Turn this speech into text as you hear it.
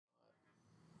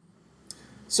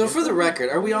So for the record,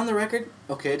 are we on the record?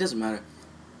 Okay, it doesn't matter.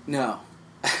 No.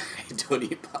 I don't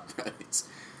eat pop brownies.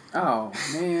 Oh,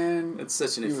 man. That's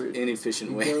such an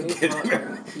inefficient way to get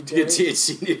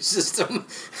THC in your system.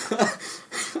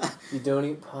 You don't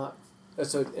eat pot.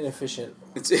 So it's inefficient.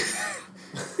 It's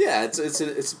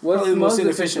probably the most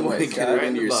inefficient way to get it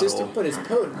into your system. But it's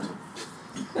potent.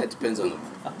 That depends on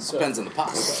the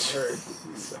pot.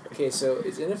 Okay, so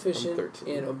it's inefficient,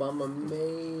 and Obama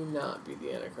may not be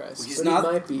the Antichrist. He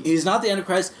might be. He's not the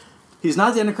Antichrist. He's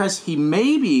not the Antichrist. He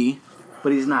may be,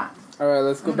 but he's not. All right,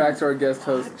 let's go back to our guest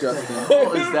host, Justin.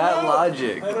 Oh, is that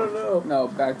logic? I don't know. No,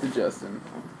 back to Justin.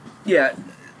 Yeah.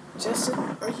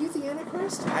 Justin, are you the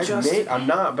Antichrist? I'm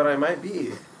not, but I might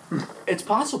be. It's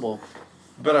possible.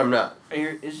 But I'm not.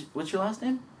 What's your last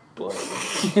name? Blood.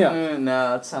 Yeah.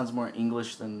 No, that sounds more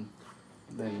English than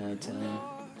Italian.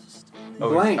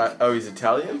 Blank. He's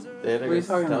Italian? What are you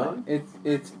talking about?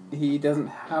 He doesn't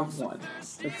have one.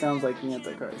 It sounds like the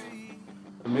Antichrist.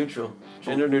 I'm neutral.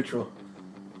 Gender neutral.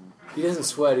 He doesn't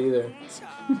sweat either.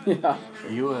 Yeah. Are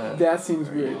you a... That seems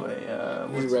weird.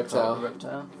 He's a reptile.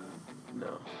 Reptile? No.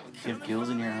 Do you have gills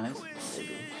in your eyes?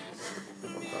 Maybe. I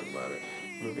don't talk about it.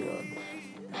 Moving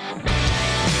on.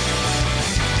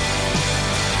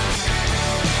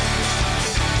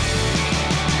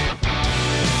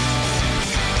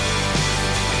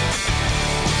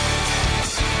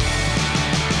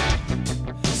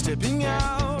 Stepping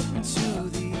out into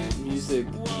the Music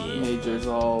majors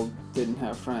all didn't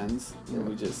have friends, and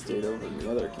we just stayed over in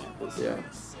the other campus. Yeah.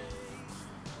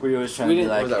 Were you always trying We to be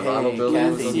didn't- like, Was that hey, Ronald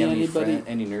Building? Kathy, do you have Anybody-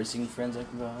 any nursing friends I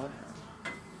can go out?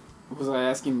 Was I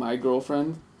asking my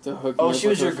girlfriend to hook me Oh, up she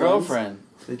with was her your friends? girlfriend.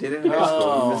 They did it in high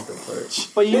school. You missed the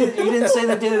part. But you didn't say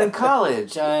they did it in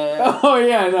college. Oh,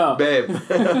 yeah, I know. Babe.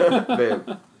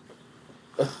 Babe.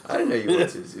 I didn't know you went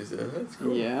to Azusa. That's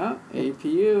cool. Yeah,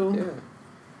 APU. Yeah.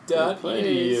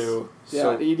 .edu.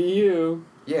 .edu.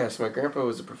 Yeah, so my grandpa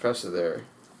was a professor there,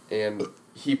 and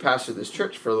he pastored this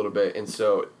church for a little bit, and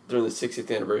so during the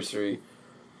 60th anniversary,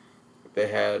 they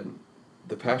had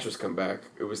the pastors come back.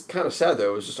 It was kind of sad,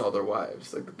 though. It was just all their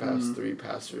wives. Like, the past three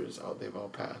pastors, they've all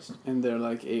passed. And they're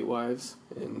like 8 wives.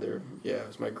 And it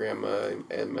was my grandma,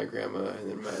 and my grandma, and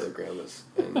then my other grandmas.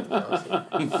 And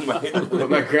but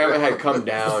my grandma had come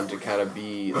down to kind of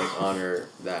be, like, honor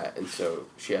that, and so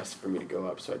she asked for me to go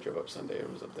up, so I drove up Sunday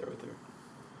and was up there with her.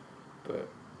 But,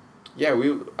 yeah,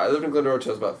 I lived in Glendora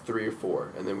until I was about 3 or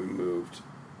 4, and then we moved.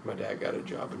 My dad got a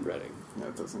job in Reading.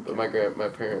 That doesn't But count. my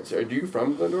parents... Are you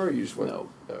from Glendora, or you just went... No.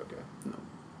 Oh, okay. No.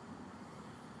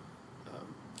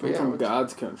 But I'm from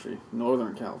God's country,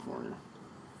 Northern California.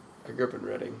 I grew up in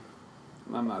Reading.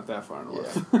 I'm not that far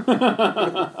north.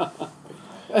 Yeah.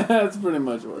 That's pretty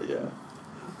much where. Yeah.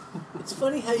 It's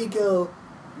funny how you go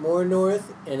more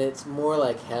north and it's more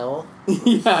like hell.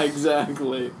 Yeah,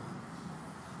 exactly.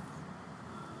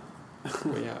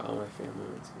 But yeah, all my family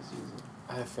went to Azusa.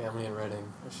 I have family in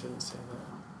Reading. I shouldn't say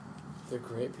that. They're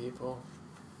great people.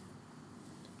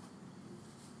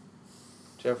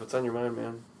 Jeff, what's on your mind,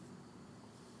 man?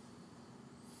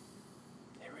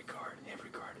 Every card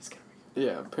is gonna be...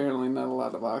 Yeah, apparently not a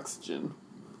lot of oxygen.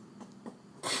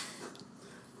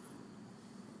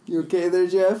 You okay there,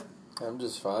 Jeff? I'm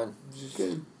just fine.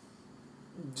 Good.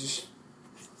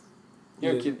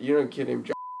 You know a kid named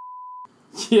John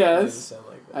Yes, Sound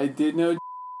like that. I did know.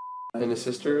 and his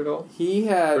sister at all? He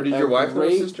had Or did your wife have a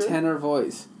great sister? tenor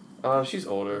voice. She's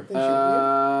older.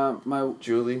 My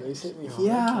Julie. Are you hitting me hard?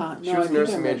 yeah. She no, was I a think I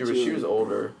nursing met major, but she Julie. was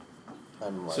older.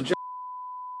 I'm like, So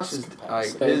Josh's,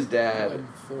 capacity. his dad... I'm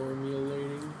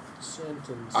formulating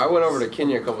sentences. I went over to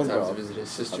Kenya a couple times to visit his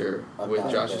sister I'm with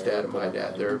not Josh's there, dad and my but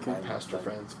dad. I'm They're kind of pastor like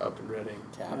friends up in Reading.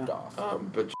 Capped off.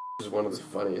 But Josh is one of the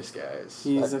funniest guys.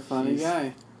 He's a funny He's-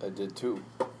 guy. I did too.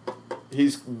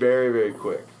 He's very, very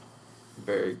quick.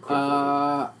 Very quick.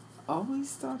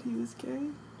 Always thought he was gay.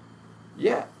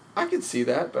 Yeah, I could see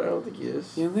that, but I don't think he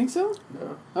is. You don't think so?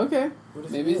 No. Okay. What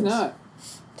if Maybe he he's is? not.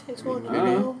 Takes one to Maybe.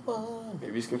 know one.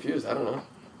 Maybe he's confused. I don't know.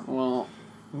 Well,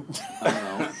 I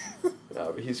don't know.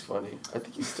 No, but he's funny. I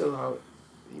think he's still out.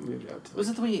 He moved out to... Was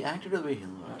it the way he acted or the way he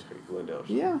looked? Glendale.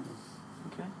 Yeah.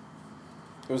 Okay.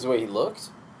 It was the way he looked?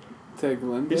 To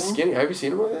Glendale. He's skinny. Have you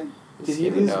seen him lately? He's Did he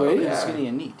skinny lose now. weight? He's Yeah. skinny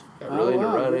and neat. Got really into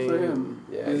wow, good running. for him.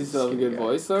 Yeah, Does he he's still have a skinny good guy.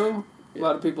 voice though? Yeah. A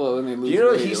lot of people when they lose Do you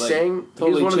know weight, that he it, like, sang? totally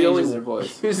he was one of the only. changes their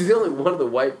voice. He was the only one of the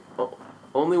white.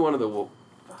 Only one of the. One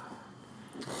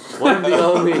of the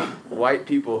only white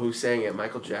people who sang at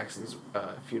Michael Jackson's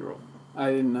funeral. I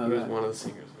didn't know He was that. one of the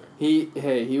singers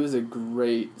there. He was a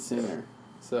great singer,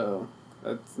 so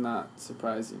that's not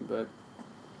surprising. But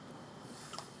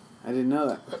I didn't know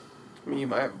that. I mean, you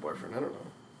might have a boyfriend. I don't know.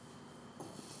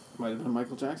 Might have been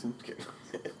Michael Jackson.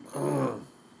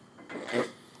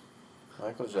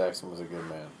 Michael Jackson was a good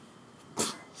man.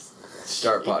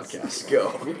 Start podcast. Go.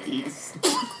 Peace.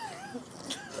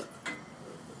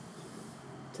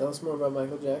 Tell us more about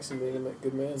Michael Jackson being a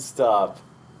good man. Stop.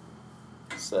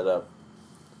 Set up.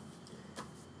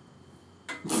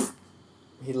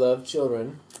 He loved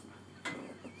children.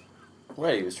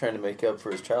 Right, he was trying to make up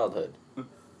for his childhood.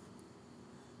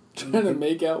 Trying to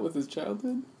make out with his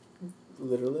childhood?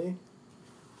 Literally.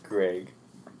 Greg.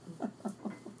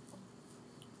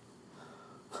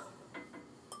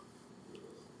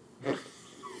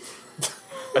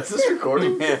 Is this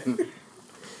recording? Man.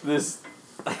 This.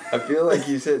 I feel like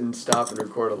he's hitting stop and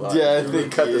record a lot. Yeah, I We're gonna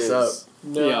think cut he this is. up.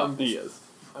 No, Yeah, he is.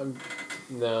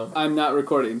 No. I'm not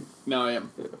recording. Now I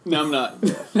am. No, I'm not.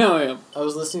 Now I am. I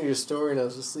was listening to your story and I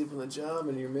was asleep on the job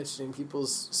and you're mentioning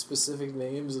people's specific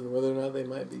names and whether or not they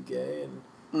might be gay and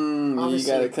You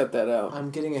Obviously, gotta cut that out.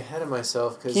 I'm getting ahead of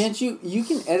myself because Can't you? You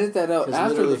can edit that out after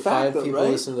literally the fact, 5 though, people right?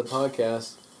 listen to the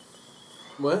podcast.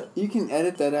 What? You can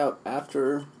edit that out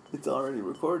after it's already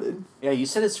recorded. Yeah, you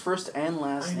said his first and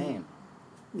last name.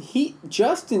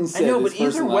 Justin said I know, his but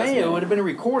first either and last way, name. it would have been a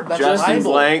record. That's Justin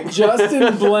libel. Blank.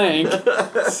 Justin Blank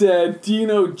said, "Do you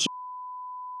know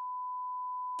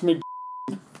We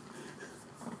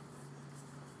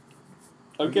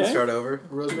can Okay. start over.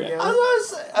 Rose Okay. McGowan?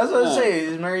 I was going to say,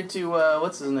 he's married to,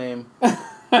 what's his name?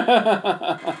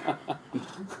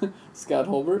 Scott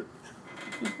Holbert.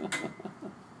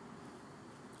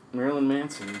 Marilyn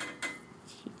Manson.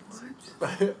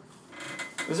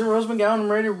 Isn't Rose McGowan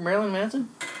married to Marilyn Manson?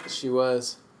 She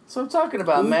was. That's what I'm talking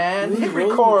about, man. Who's Hit Rose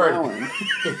record.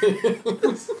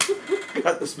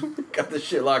 McGowan? Got this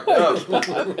shit locked up.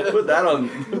 Put that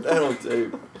on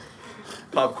tape.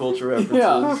 Pop culture references.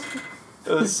 Yeah. It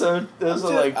was so, those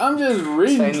are like I'm just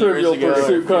reading 10 years Trivial ago,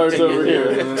 Pursuit or cards 15 over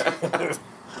years here. ago.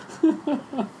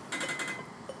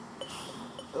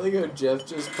 I like how Jeff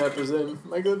just peppers in.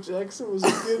 Michael Jackson was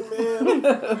a good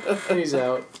man. And he's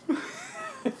out.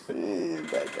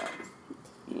 Back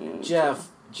out. Jeff,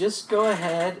 just go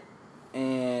ahead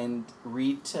and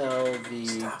retell the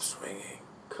Stop swinging.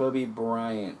 Kobe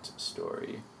Bryant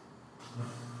story.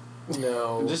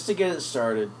 No. Just to get it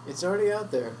started. It's already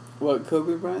out there. What,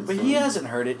 Kobe Bryant? But he hasn't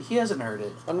heard it. He hasn't heard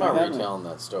it. I'm not I haven't. retelling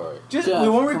that story. Just Jeff, we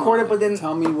won't come record on. it, but then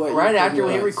Tell me what right you after think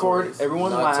we hit about record, stories.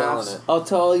 everyone Not laughs. telling it. I'll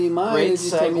tell you mine. Great as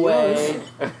you tell me yours.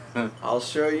 segue. I'll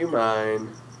show you mine.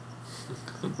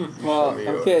 Well, Show me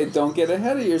okay, don't get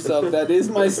ahead of yourself. That is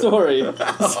my story.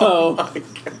 So, my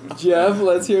God. Jeff,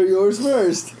 let's hear yours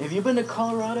first. Have you been to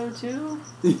Colorado too?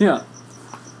 Yeah.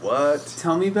 What?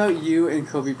 Tell me about you and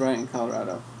Kobe Bryant in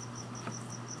Colorado.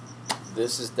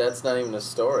 That's not even a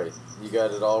story. You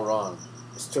got it all wrong.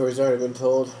 The story's already been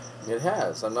told. It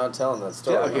has. I'm not telling that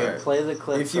story. Okay, Alright. play the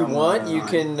clip. If you from, want, you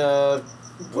can.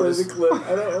 Play the clip.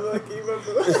 I don't have that keep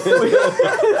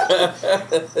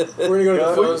up. We're gonna go to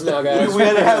the phones now, guys. We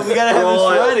gotta have Roll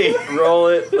this it. ready. Roll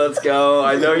it. Let's go.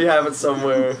 I know you have it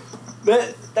somewhere.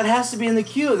 That has to be in the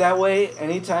queue. That way,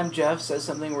 anytime Jeff says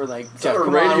something, we're like, It's Jeff, not a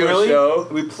come on, radio really? show.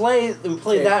 We play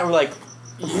Okay. that, and we're like,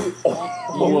 You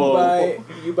Whoa.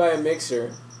 buy a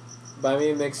mixer. Buy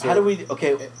me a mixer. how do we?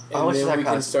 Okay, And how much does then that we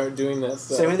can cost? start doing that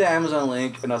stuff. Send me the Amazon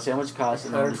link, and I'll see how much it costs.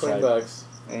 And I'll $120.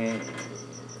 decide.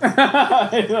 what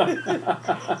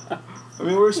I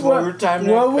mean, we're small. We're time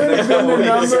now. would have been the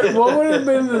number? What would have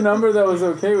been the number that was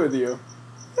okay with you?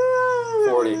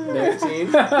 40.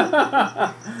 19?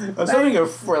 I was hoping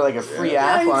for like a free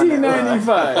app on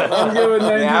 1995. I'm good with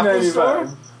The Apple Store?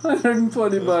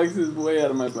 1995. $120 is way out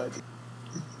of my budget.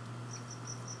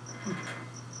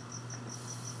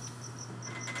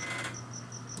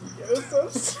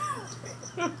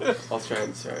 I'll try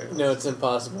and start. No, it's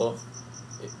impossible.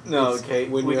 No, It's- okay.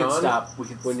 when we you're can on- stop. We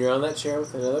can. When you're on that chair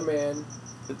with another man,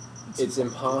 it's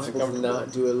impossible to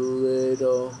not do a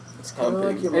little. It's kind of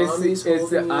like your mommy's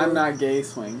holding you, I'm not gay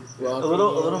swing. a rocking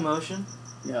little you. motion.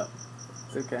 Yep.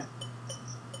 It's okay.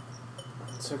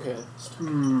 It's okay.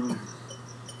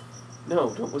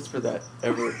 No, don't whisper that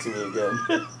ever to me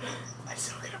again. I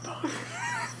still get a bone.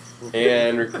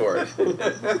 And record.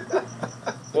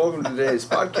 Welcome to today's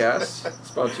podcast,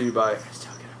 sponsored to you by. I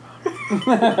still get a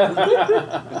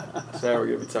bone. So now we're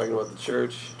going to be talking about the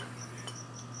church.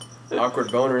 Awkward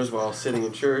boners while sitting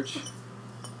in church.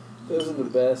 Those are the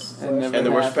best. And never- And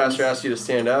the worship happens. pastor asks you to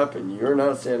stand up, and you're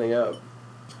not standing up.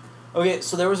 Okay,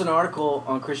 so there was an article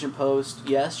on Christian Post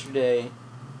yesterday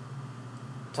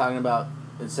talking about,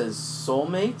 it says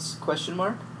soulmates, ?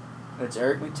 And it's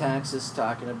Eric McTaxis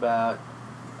talking about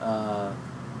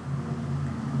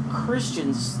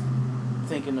Christians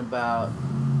thinking about,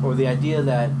 or the idea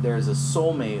that there's a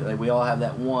soulmate, like we all have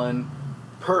that one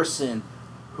person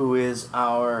who is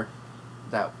the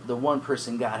one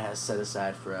person God has set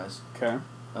aside for us. Okay.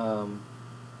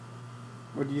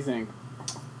 What do you think?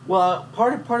 Well,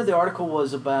 part of the article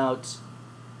was about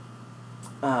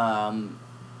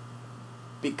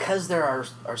because they're our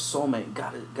soulmate.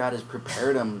 God has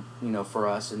prepared them, for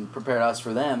us and prepared us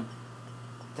for them.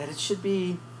 That it should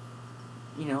be,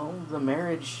 the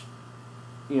marriage,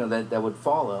 that would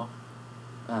follow.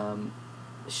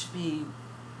 It should be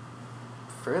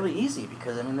fairly easy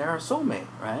because they're our soulmate,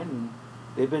 right? And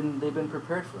they've been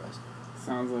prepared for us.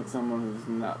 Sounds like someone who's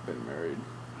not been married.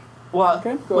 Well,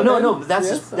 okay, no, but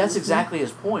that's exactly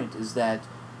his point. Is that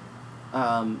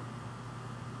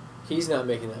he's not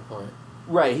making that point.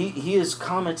 Right. He is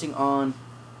commenting on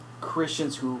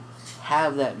Christians who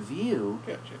have that view.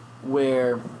 Gotcha.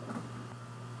 Where.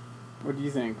 What do you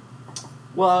think?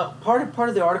 Well, part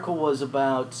of the article was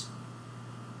about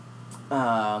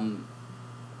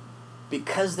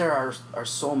because they're our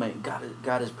soulmate.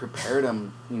 God has prepared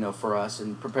them, for us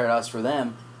and prepared us for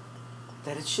them.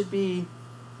 That it should be,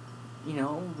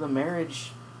 the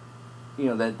marriage,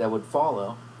 that would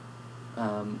follow.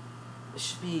 It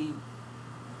should be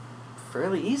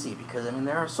fairly easy because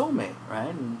they're our soulmate, right?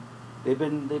 And they've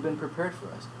been prepared for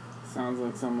us. Sounds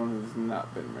like someone who's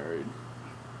not been married.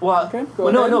 Well, okay,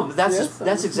 no, but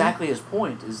that's exactly his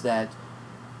point. Is that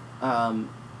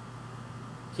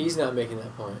he's not making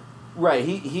that point. Right.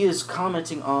 He is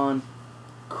commenting on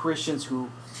Christians who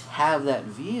have that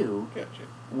view. Gotcha.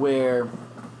 Where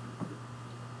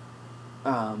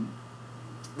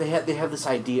they have this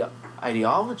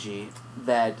ideology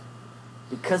that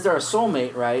because they're a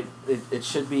soulmate, right, it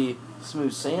should be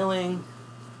smooth sailing,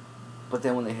 but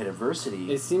then when they hit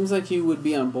adversity, it seems like you would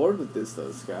be on board with this,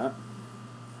 though, Scott.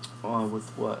 With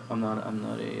what? I'm not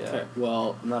a. Okay,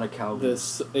 well, I'm not a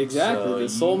Calvinist. Exactly.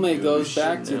 So the soulmate goes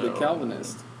back know. to the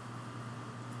Calvinist.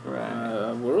 Right.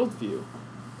 Worldview.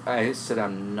 I said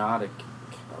I'm not a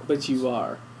Calvinist. But you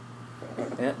are.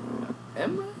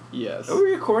 Am I? Yes. Are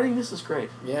we recording? This is great.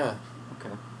 Yeah.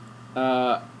 Okay.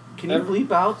 Can you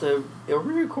bleep out the... Are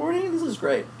we recording? This is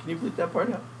great. Can you bleep that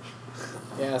part out?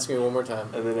 Yeah, ask me one more time.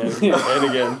 And then and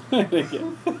again. And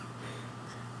again.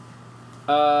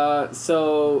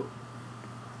 So...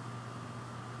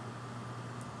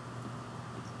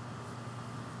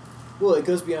 Well, it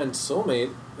goes beyond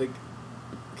soulmate. Like,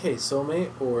 okay,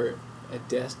 soulmate or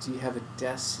do you have a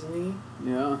destiny?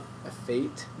 Yeah. A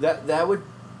fate? That would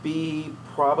be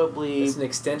probably... It's an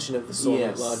extension of the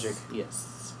soulmate logic. Yes.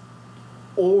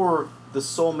 Or the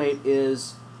soulmate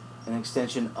is an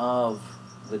extension of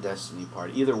the destiny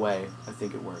part. Either way, I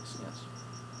think it works, yes.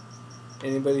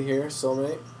 Anybody here,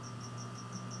 soulmate?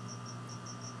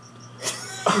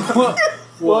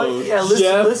 Well, yeah,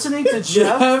 listening to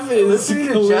Jeff For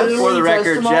the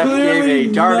record, Jeff gave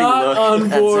a darting look on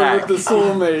board Zach. with the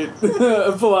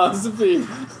soulmate philosophy.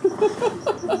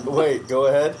 Wait, go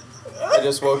ahead. I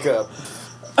just woke up.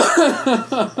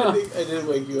 I think I did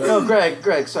wake you up. No,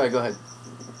 Greg, sorry, go ahead.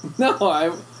 No,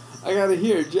 I gotta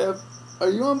hear, Jeff. Are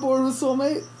you on board with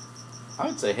soulmate? I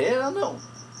would say, hell no.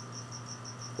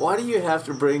 Why do you have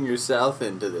to bring yourself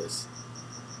into this?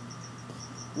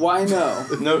 Why no?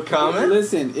 No comment?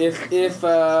 Listen, if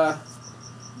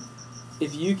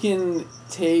you can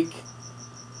take...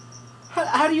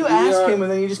 How do you ask him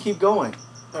and then you just keep going?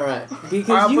 All right.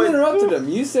 Because you interrupted him.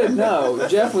 You said no.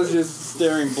 Jeff was just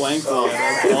staring blankly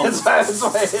at us. That's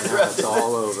why I interrupted. It's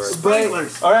all over. But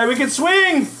all right, we can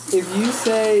swing! if you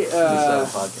say...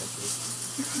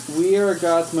 we are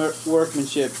God's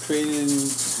workmanship, created in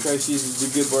Christ Jesus to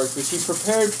good works, which He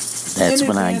prepared... That's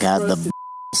when I got the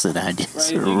that I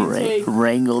just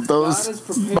wrangled those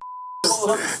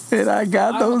and I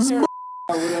got those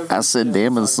I said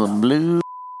damn and some blues.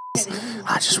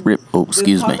 I just ripped. Oh,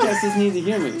 excuse me. Podcasters need to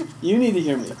hear me. You need to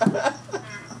hear me.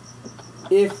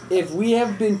 If we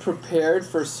have been prepared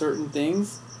for certain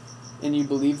things, and you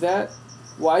believe that,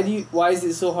 why is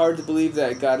it so hard to believe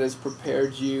that God has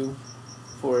prepared you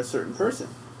for a certain person?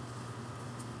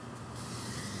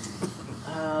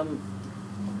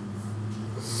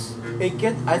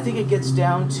 I think it gets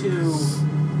down to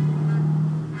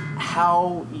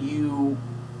how you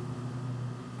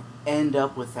end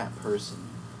up with that person.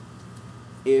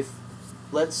 If,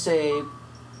 let's say,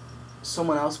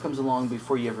 someone else comes along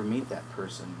before you ever meet that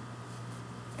person,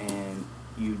 and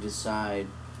you decide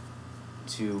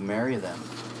to marry them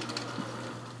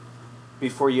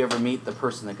before you ever meet the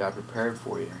person that God prepared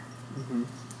for you.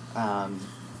 Mm-hmm.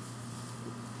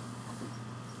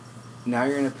 Now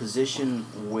you're in a position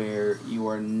where you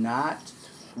are not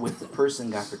with the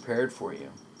person God prepared for you,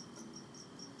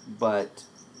 but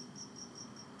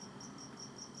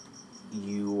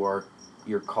you are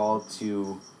you're called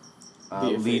to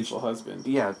be a faithful husband.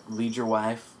 Yeah, lead your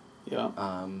wife. Yeah.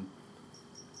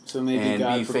 So maybe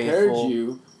God prepared faithful.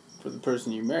 you for the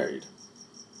person you married.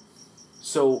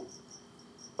 So,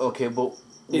 okay, but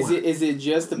is it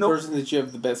just the person that you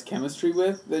have the best chemistry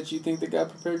with that you think that God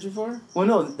prepared you for? Well,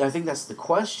 no, I think that's the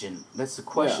question. That's the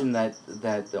question that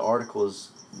the article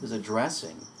is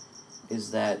addressing.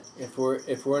 Is that if we're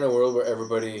in a world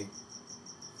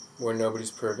where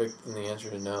nobody's perfect, then the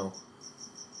answer is no.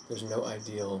 There's no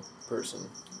ideal person,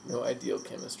 no ideal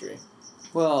chemistry.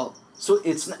 Well, so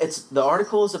it's the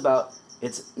article is about,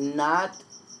 it's not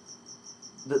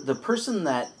the person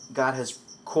that God has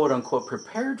quote unquote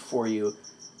prepared for you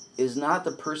is not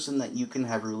the person that you can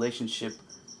have a relationship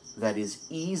that is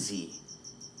easy,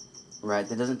 right?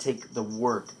 That doesn't take the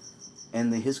work.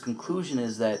 And his conclusion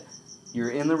is that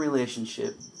you're in the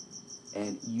relationship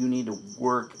and you need to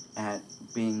work at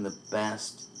being the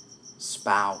best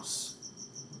spouse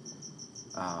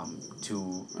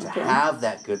to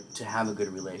have a good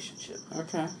relationship.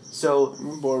 Okay. So I'm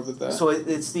on board with that. So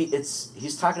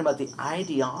he's talking about the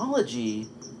ideology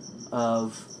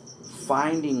of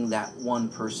finding that one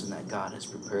person that God has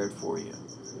prepared for you.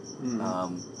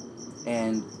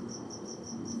 And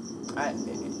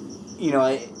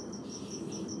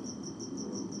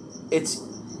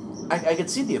I could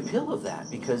see the appeal of that,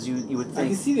 because you would think... I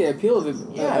can see the appeal of it.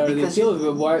 Yeah, because the appeal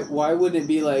of it. Why wouldn't it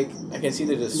be like... I can see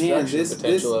the destruction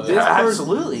potential of it.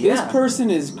 Absolutely, This person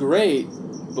is great,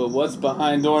 but what's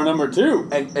behind door number 2?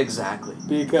 Exactly.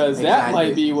 Because that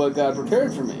might be what God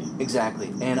prepared for me. Exactly.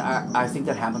 And I think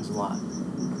that happens a lot.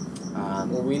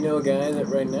 Well, we know a guy that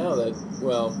right now that,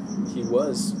 he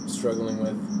was struggling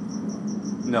with...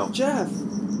 No. Jeff,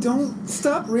 don't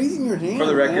stop raising your hand. For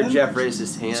the record, man. Jeff raised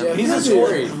his hand. Jeff, He's a school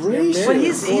but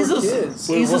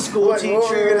he's a school teacher.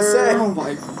 What were you gonna say? Oh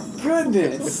my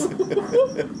goodness.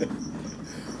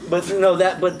 But no,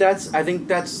 I think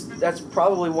that's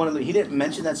probably one of the, he didn't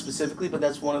mention that specifically, but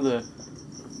that's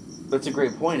a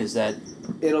great point, is that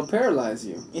It'll paralyze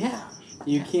you. yeah.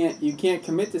 You can't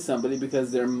commit to somebody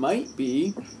because there might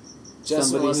be Justin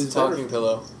somebody wants a who's talking better.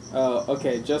 pillow. Oh,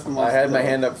 okay. Justin wants. I had to my know.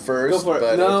 hand up first, Go for it.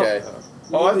 but No. okay.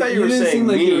 Oh, I thought you were didn't saying seem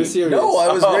like me. you were serious. No,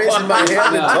 I was raising my hand to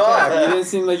No, talk. you didn't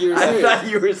seem like you were I serious. thought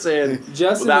you were saying,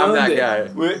 Justin well, I'm owned that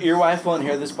it. guy. Your wife won't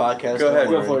hear this podcast. Go ahead.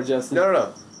 Go for it, Justin.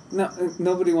 No. No,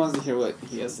 nobody wants to hear what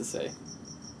he has to say.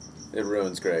 It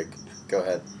ruins Greg. Go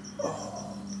ahead.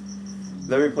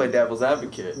 Let me play devil's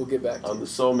advocate We'll get back to on you. the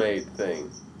soulmate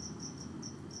thing.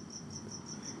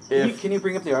 Can you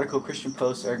bring up the article, Christian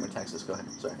Post, Eric Metaxas? Go ahead.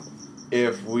 Sorry.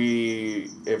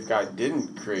 If God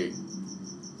didn't create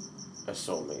a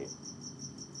soulmate,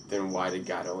 then why did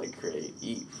God only create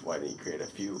Eve? Why didn't he create a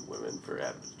few women for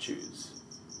Adam to choose?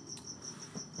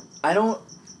 I don't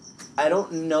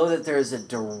know that there's a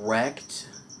direct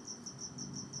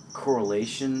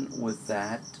correlation with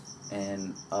that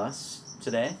and us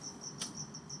today.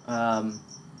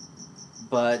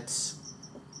 But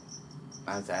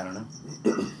I don't know.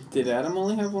 Did Adam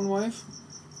only have one wife?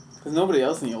 Because nobody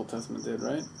else in the Old Testament did,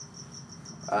 right?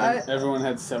 Everyone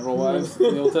had several wives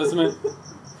in the Old Testament.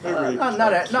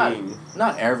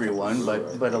 Not everyone,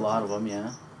 but a lot of them,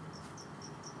 yeah.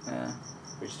 Yeah.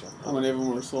 How many of them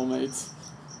were soulmates?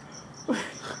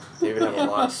 David had a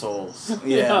lot of souls.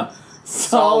 Yeah.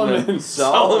 Solomon.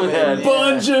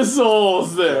 Bunch of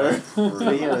souls there.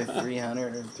 300 or 3,000. I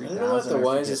don't know what the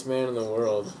wisest man in the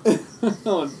world.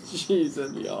 Oh, jeez,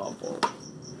 that'd be awful.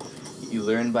 You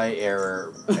learn by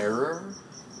error. Error?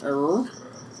 Error?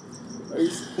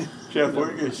 Jeff, what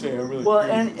are you gonna say? I'm really Well,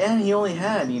 and he only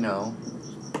had,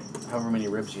 however many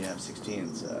ribs you have,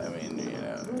 16. So I mean,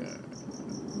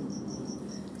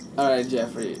 All right,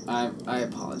 Jeffrey. I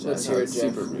apologize. Let's hear I it, was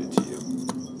Jeff. super rude to you.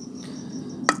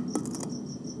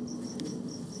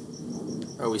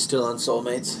 Are we still on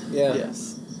soulmates? Yeah.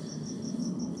 Yes.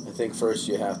 I think first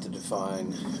you have to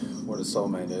define what a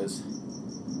soulmate is.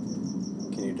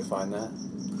 Can you define that?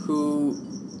 Who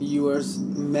you are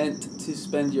meant to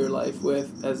spend your life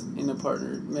with as in a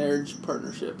marriage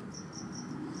partnership.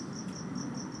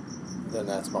 Then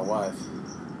that's my wife.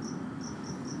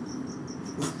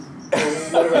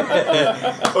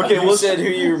 Okay, You said who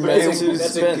you were meant to That's a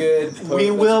spend. good.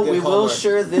 we will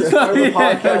share this part of the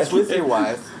podcast with your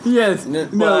wife. Yes.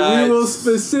 But- No, we will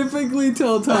specifically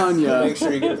tell Tanya Make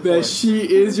sure you get the that point. she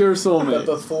is your But soulmate.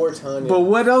 before Tanya. But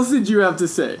what else did you have to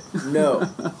say? No.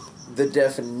 The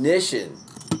definition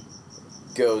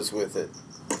goes with it.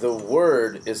 The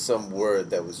word is some word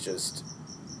that was just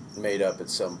made up at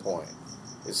some point.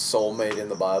 Is soulmate in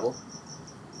the Bible?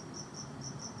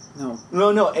 No.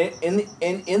 No. In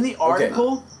the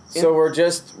article. So we're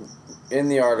just in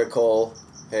the article.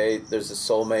 hey, there's a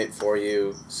soulmate for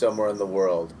you somewhere in the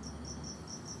world.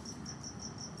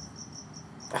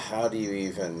 How do you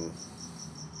even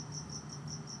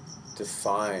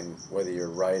define whether you're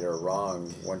right or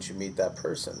wrong once you meet that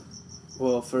person?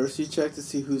 Well, first you check to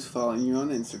see who's following you on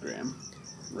Instagram.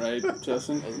 Right,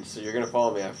 Justin? And so you're gonna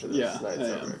follow me after this Yeah, night's I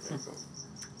over. am. Okay,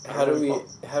 cool.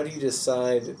 How do you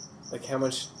decide, like, how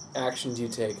much action do you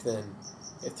take then?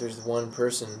 If there's one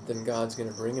person, then God's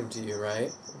gonna bring him to you,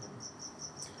 right?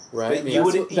 Right? But you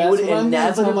would what I'm gonna tell my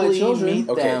inevitably children. meet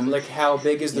Okay, them. like how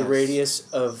big is the Yes.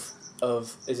 radius of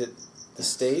is it the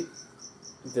state,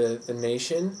 the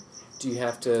nation? Do you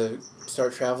have to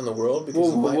start traveling the world because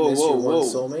you might miss your one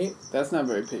soulmate? That's not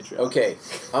very patriotic. Okay,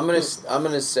 I'm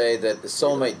gonna say that the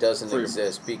soulmate doesn't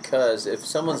exist because if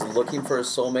someone's looking for a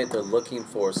soulmate, they're looking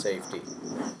for safety.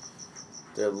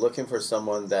 They're looking for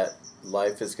someone that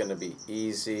life is going to be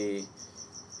easy,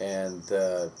 and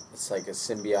it's like a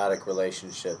symbiotic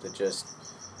relationship that just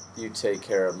you take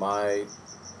care of my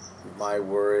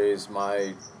worries,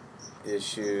 my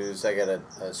issues. I gotta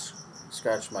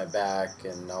scratch my back,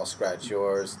 and I'll scratch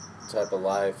yours. Type of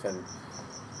life, and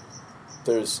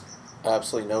there's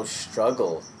absolutely no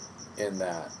struggle in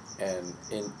that, and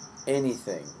in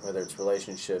anything, whether it's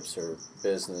relationships or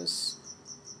business,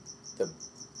 the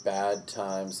bad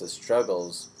times, the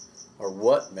struggles, are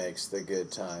what makes the good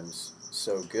times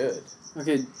so good.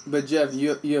 Okay, but Jeff,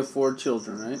 you have 4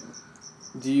 children, right?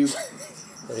 Do you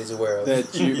That he's aware of.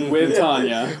 that you with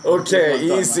Tanya? Okay,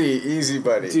 With easy,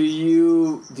 buddy. Do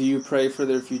you pray for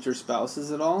their future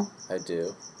spouses at all? I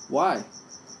do. Why?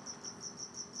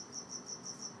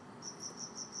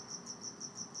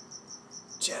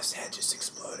 Jeff's head just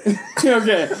exploded.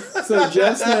 Okay, so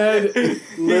Jeff's head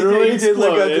literally He did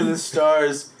look up to exploded. the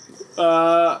stars.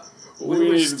 We We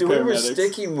were, need we were paramedics.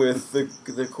 sticking with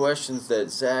the questions that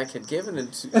Zach had given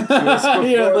it to us before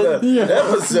Yeah, the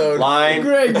episode. Line.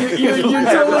 Greg, you're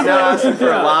totally Not asking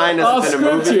for a line as off it's in a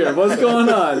script movie. here. What's going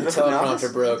on?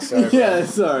 Teleprompter broke. Sorry. bro. Yeah,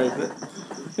 sorry.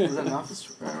 Was that an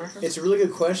office reference? It's a really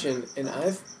good question, and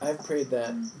I've prayed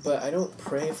that, but I don't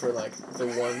pray for like the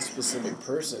one specific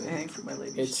person. Hang for my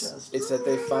lady's chest. It's that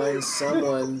they find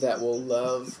someone that will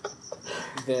love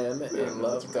them and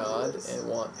love God and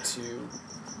want to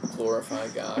glorify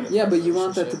God. in Yeah, that but you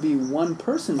want that to relationship. be one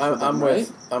person for I'm them, right?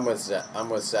 with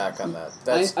Zach on that.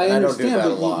 I And I don't do understand, that a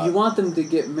but lot. you want them to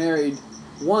get married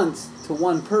once to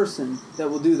one person that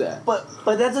will do that. But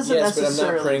that doesn't Yes, but I'm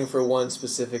necessarily. not praying for one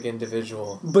specific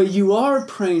individual. But you are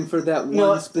praying for that one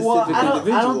No, specific well, I don't,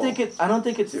 individual. I don't think it. I don't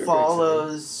think it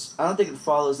follows. I don't think it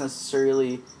follows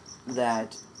necessarily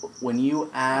that when you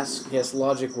ask, Yes,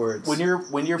 logic words. when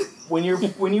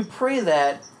you pray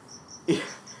that,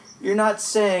 you're not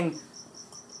saying,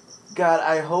 God,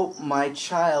 I hope my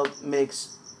child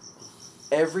makes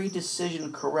every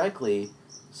decision correctly,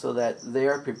 so that they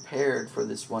are prepared for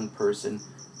this one person,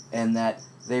 and that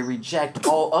they reject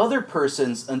all other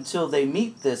persons until they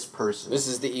meet this person. This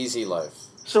is the easy life.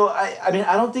 So I mean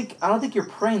I don't think you're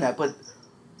praying that, but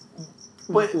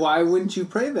Why wouldn't you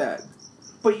pray that?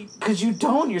 but because you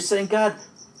don't, you're saying, God,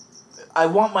 I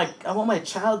want my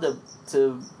child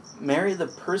to marry the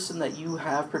person that you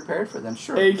have prepared for them.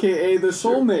 Sure. AKA the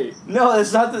soulmate. No,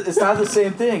 it's not the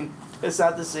same thing. It's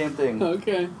not the same thing.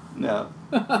 Okay. No.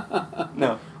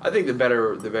 No. I think the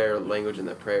better language in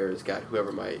that prayer is, God,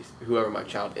 whoever my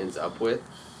child ends up with,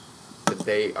 that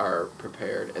they are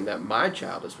prepared and that my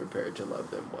child is prepared to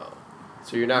love them well.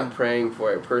 So you're not praying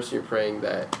for a person, you're praying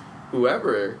that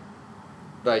whoever,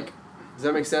 like, does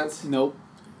that make sense? Nope.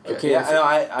 Okay, Yeah,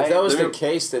 if that was let the me-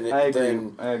 case, then I agree.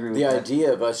 then I agree with the that.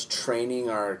 idea of us training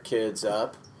our kids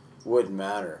up wouldn't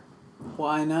matter.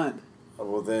 Why not?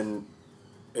 Well, then,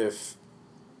 there's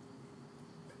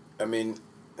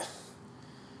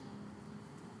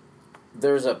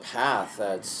a path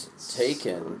that's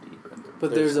taken.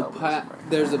 But There's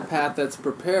there's a path that's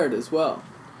prepared as well.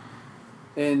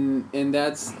 And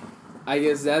that's, I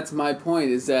guess that's my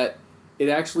point, is that it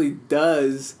actually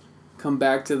does come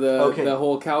back to the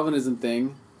whole Calvinism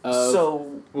thing of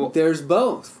So there's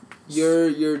both.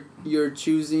 You're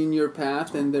choosing your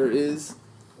path, and there is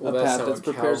a that's path not that's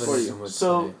what prepared for Calvinism you. would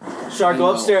So, say. Shark, go I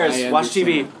know, upstairs. I Watch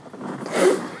TV.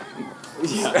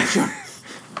 Yeah, sure.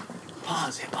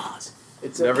 Pause.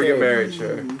 It's Never okay. get married,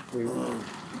 sure.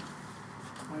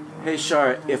 Hey,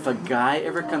 Shar, if a guy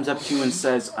ever comes up to you and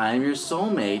says, I'm your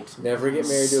soulmate, Never get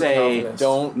married to a Say, Calvinist.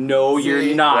 Don't. no,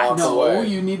 you're not. walk No, away.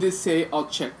 you need to say, I'll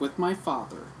check with my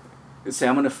father. Say,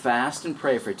 I'm going to fast and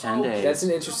pray for 10 days. That's an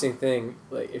interesting thing.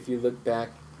 Like, if you look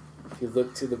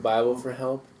to the Bible for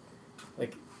help,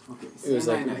 like, Okay, it was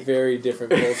like a night-night. very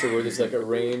different culture where there's like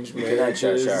arranged Good night,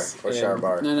 Shar marriages. Shar, or Shar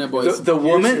Bar. No, boys. The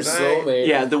woman, Here's your soulmate.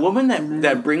 yeah, the woman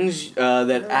that brings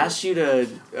that asks you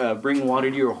to bring water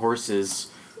to your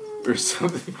horses, or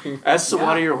something. Asks to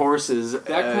water your horses. That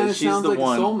kind of she's sounds the like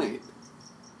one. a soulmate.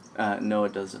 No,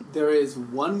 it doesn't. There is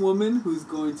one woman who's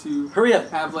going to Hurry up!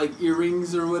 have like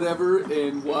earrings or whatever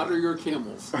and water your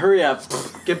camels. Hurry up!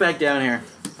 Get back down here.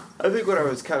 I think what I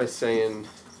was kind of saying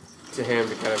to him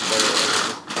to kind of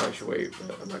better, I should wait,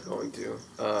 but I'm not going to.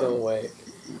 Don't wait.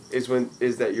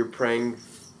 Is that you're praying,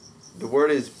 the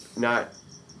word is not,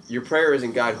 your prayer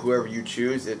isn't God whoever you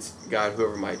choose, it's God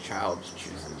whoever my child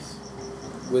chooses.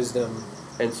 Wisdom.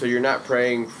 And so you're not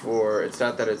praying for, it's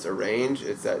not that it's arranged,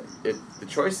 it's that the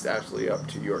choice is absolutely up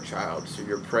to your child. So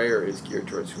your prayer is geared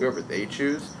towards whoever they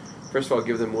choose. First of all,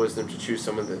 give them wisdom to choose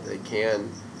someone that they can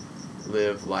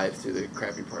live life through the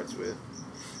crappy parts with.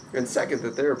 And second,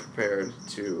 that they're prepared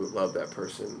to love that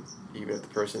person, even if the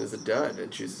person is a dud and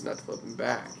chooses not to love them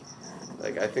back.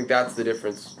 Like, I think that's the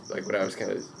difference, like what I was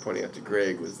kind of pointing out to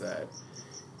Greg, was that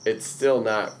it's still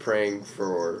not praying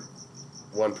for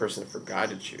one person for God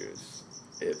to choose.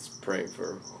 It's praying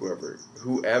for whoever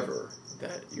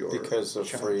that you're... Because of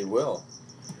free will.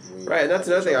 Right, and that's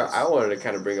another thing I wanted to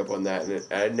kind of bring up on that, and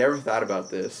I had never thought about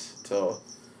this till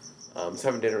I was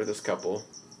having dinner with this couple,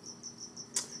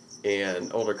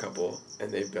 an older couple, and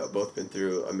they've both been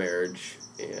through a marriage,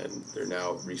 and they're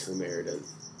now recently married, and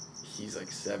he's like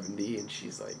 70 and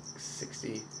she's like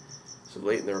 60, so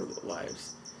late in their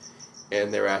lives,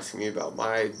 and they were asking me about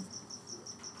my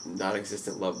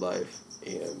non-existent love life,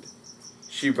 and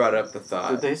she brought up the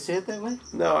thought... Did they say it that way?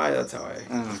 No, that's how I...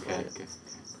 Oh, okay.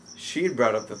 She had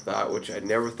brought up the thought, which I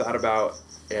never thought about,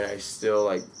 and I still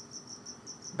like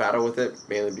battle with it,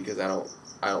 mainly because I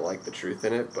don't like the truth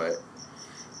in it, but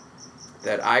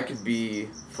that I could be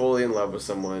fully in love with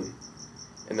someone,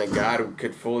 and that God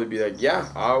could fully be like, yeah,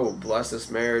 I will bless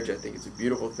this marriage. I think it's a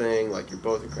beautiful thing. Like, you're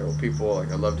both incredible people.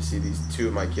 Like, I'd love to see these two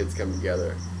of my kids come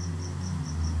together.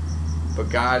 But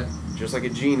God, just like a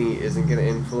genie, isn't going to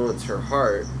influence her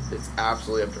heart. It's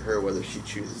absolutely up to her whether she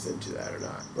chooses into that or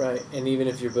not. Right, and even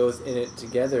if you're both in it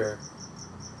together,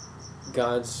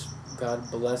 God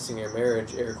blessing your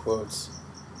marriage, air quotes,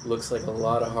 looks like a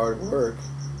lot of hard work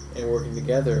and working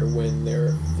together when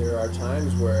there are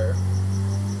times where,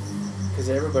 because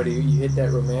everybody, you hit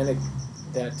that romantic,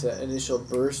 that initial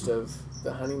burst of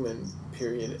the honeymoon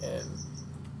period and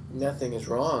nothing is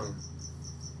wrong.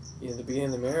 You know, the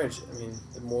beginning of the marriage, I mean,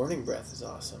 the morning breath is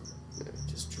awesome.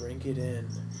 Just drink it in.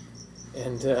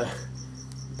 And,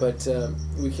 but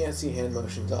we can't see hand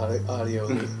motions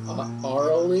audioly.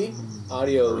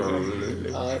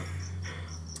 Audioly.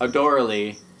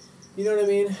 Adorably. You know what I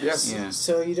mean? Yes. Yeah.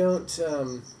 So you don't,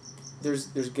 there's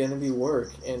going to be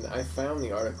work. And I found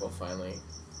the article finally.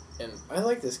 And I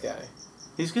like this guy.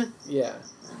 He's good. Yeah.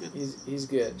 Good. He's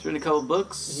good. He's written a couple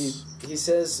books. He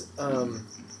says,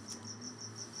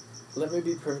 let me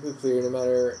be perfectly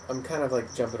clear, I'm kind of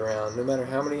like jumping around, no matter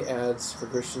how many ads for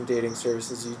Christian dating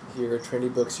services you hear,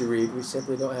 trendy books you read, we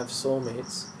simply don't have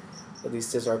soulmates, at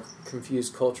least as our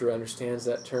confused culture understands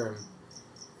that term.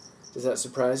 Does that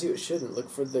surprise you? It shouldn't. Look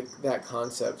for that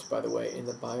concept, by the way, in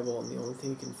the Bible, and the only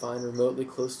thing you can find remotely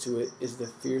close to it is the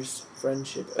fierce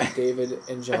friendship of David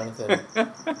and Jonathan.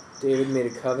 Jonathan made a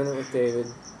covenant with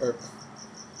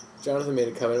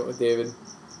David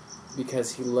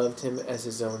because he loved him as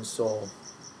his own soul.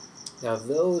 Now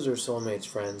those are soulmates,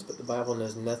 friends, but the Bible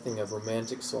knows nothing of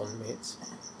romantic soulmates.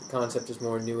 The concept is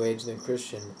more New Age than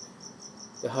Christian.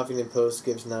 The Huffington Post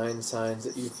gives 9 signs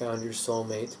that you found your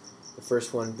soulmate. The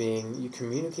first one being, you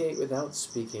communicate without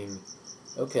speaking.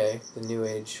 Okay, the New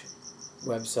Age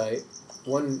website.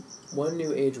 One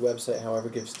New Age website, however,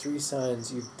 gives 3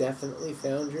 signs you've definitely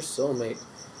found your soulmate.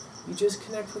 You just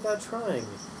connect without trying.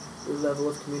 Your level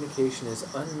of communication is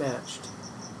unmatched,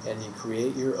 and you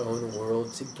create your own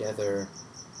world together.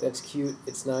 That's cute,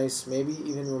 it's nice, maybe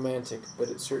even romantic, but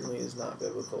it certainly is not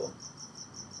biblical.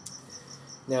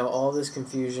 Now, all this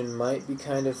confusion might be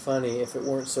kind of funny if it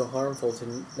weren't so harmful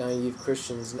to naive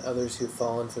Christians and others who've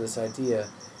fallen for this idea,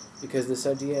 because this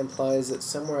idea implies that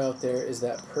somewhere out there is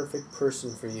that perfect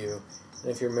person for you,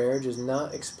 and if your marriage is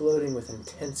not exploding with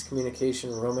intense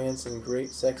communication, romance, and great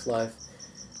sex life,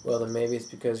 well, then maybe it's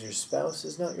because your spouse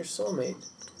is not your soulmate.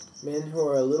 Men who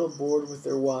are a little bored with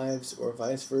their wives, or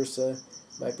vice versa,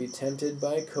 might be tempted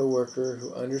by a coworker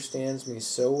who understands me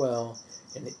so well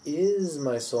and is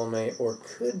my soulmate or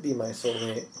could be my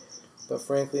soulmate. But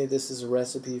frankly, this is a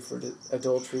recipe for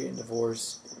adultery and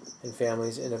divorce, and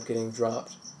families end up getting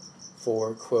dropped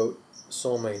for, quote,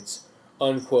 soulmates,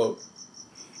 unquote.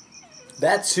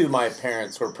 That's who my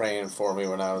parents were praying for me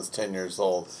when I was 10 years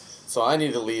old. So I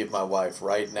need to leave my wife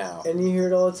right now. And you hear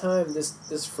it all the time.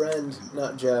 This friend,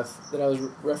 not Jeff, that I was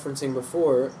referencing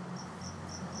before,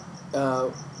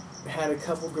 had a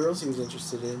couple girls he was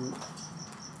interested in.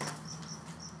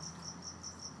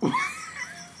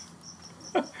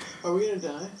 Are we gonna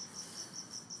die?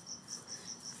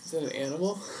 Is that an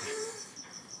animal?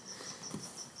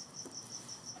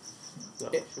 No.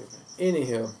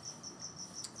 Anywho,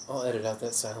 I'll edit out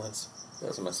that silence.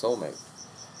 That's my soulmate.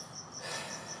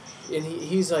 And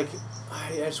he's like,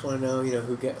 I just want to know,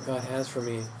 who God has for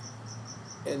me.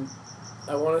 And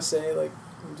I want to say, like,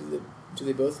 do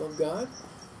they both love God?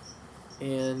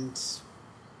 And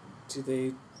do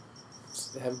they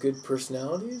have good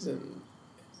personalities?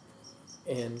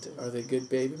 And are they good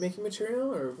baby-making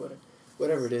material? Or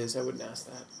whatever it is, I wouldn't ask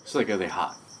that. So, like, are they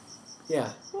hot?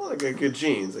 Yeah. Well, like good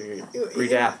genes, like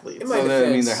great athletes. In my So defense,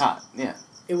 that mean they're hot, yeah.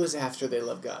 It was after they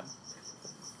love God.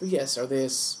 But yes, are they a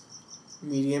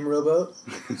medium rowboat?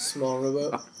 Small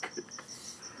rowboat?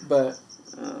 But...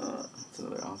 That's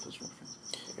another Office reference.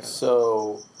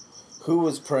 So, who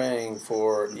was praying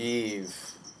for Eve?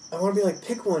 I want to be like,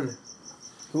 pick one.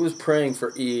 Who was praying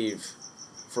for Eve,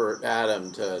 for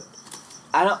Adam to...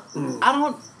 I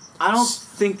don't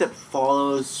think that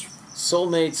follows...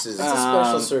 Soulmates is... It's a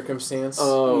special circumstance.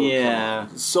 Oh, yeah.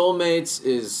 Soulmates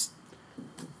is...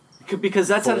 Because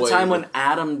that's at a time when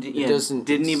Adam doesn't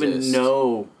didn't even exist.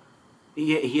 know...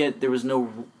 There was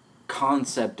no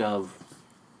concept of...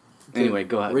 Anyway,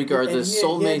 go ahead. Regardless, He had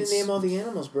soulmates... to name all the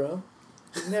animals, bro.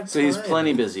 He didn't have So he's time.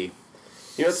 plenty busy.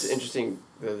 You know what's interesting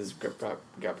that this got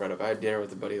brought up? I had dinner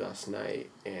with a buddy last night,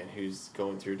 and who's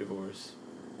going through divorce.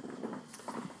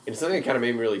 And something that kind of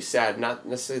made me really sad. Not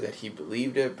necessarily that he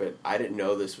believed it, but I didn't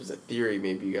know this was a theory.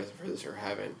 Maybe you guys have heard this or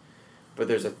haven't. But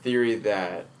there's a theory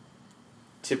that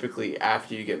typically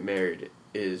after you get married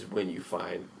is when you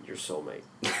find your soulmate.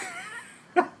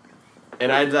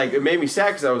 And it made me sad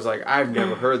because I was like, I've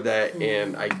never heard that,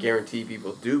 and I guarantee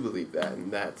people do believe that,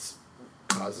 and that's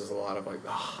causes a lot of like,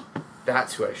 oh,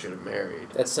 that's who I should have married.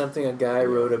 That's something a guy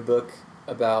wrote a book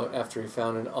about after he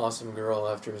found an awesome girl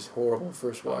after his horrible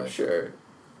first wife. Oh, sure,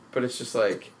 but it's just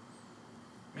like,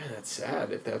 man, that's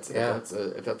sad if that's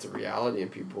a reality in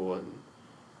people, and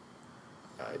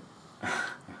I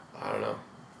don't know.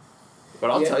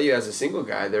 But I'll tell you, as a single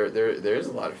guy, there is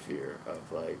a lot of fear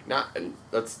of like not, and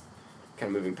let's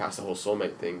kind of moving past the whole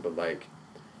soulmate thing, but like,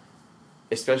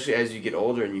 especially as you get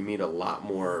older and you meet a lot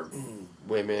more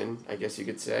women, I guess you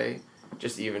could say,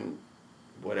 just even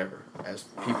whatever, as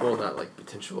people, not like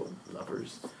potential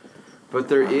lovers, but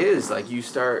there is like you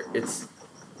start, it's,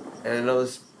 and I know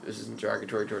this isn't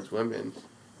derogatory towards women,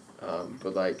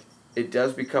 but like it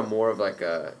does become more of like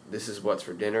a, this is what's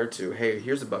for dinner, to hey,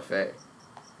 here's a buffet,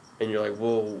 and you're like,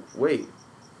 well, wait,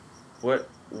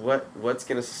 what's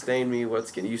gonna sustain me?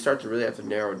 You start to really have to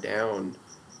narrow down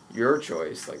your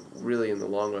choice, like really in the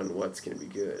long run, what's gonna be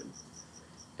good,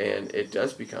 and it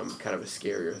does become kind of a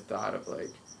scarier thought of like,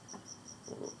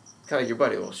 well, kind of like your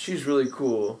buddy. Well, she's really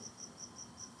cool.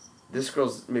 This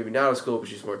girl's maybe not as cool, but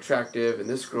she's more attractive, and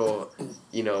this girl,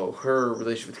 her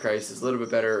relationship with Christ is a little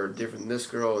bit better or different than this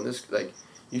girl, and this like.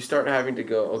 You start having to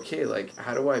go, okay, like,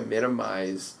 how do I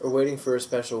minimize... Or waiting for a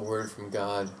special word from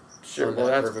God. Sure, well,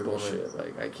 that's bullshit. Woman.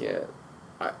 Like, I can't...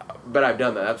 But I've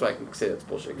done that. That's why I can say that's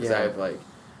bullshit. Because I have, like,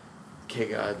 okay,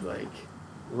 God, like,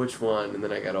 which one? And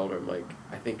then I got older, I'm like,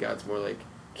 I think God's more like,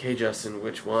 okay, Justin,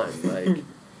 which one? Like,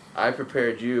 I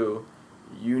prepared you.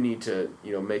 You need to,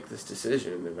 make this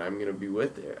decision, and I'm going to be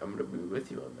with it. I'm going to be with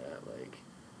you on that.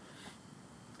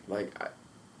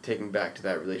 Taking back to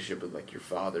that relationship with, like, your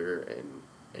father and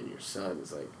your son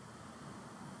is like,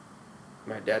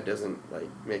 my dad doesn't like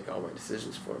make all my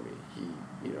decisions for me.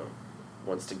 He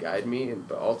wants to guide me,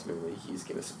 but ultimately he's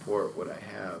gonna support what I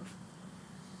have.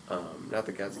 Not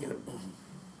that God's gonna.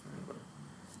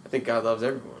 I think God loves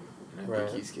everyone, and I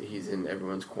think he's in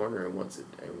everyone's corner and wants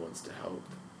to help,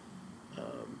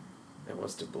 and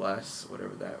wants to bless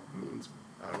whatever that means.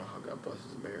 I don't know how God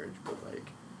blesses a marriage, but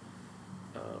like.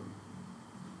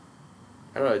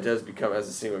 I don't know, it does become, as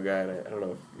a single guy, and I don't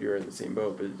know if you're in the same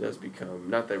boat, but it does become,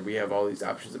 not that we have all these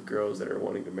options of girls that are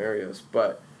wanting to marry us,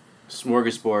 but...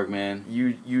 Smorgasbord, man.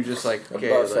 You just like,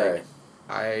 okay, like,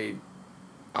 I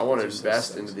want to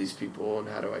invest into these people, and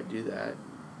how do I do that? It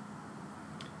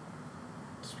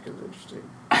just becomes interesting.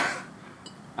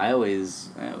 I always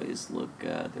look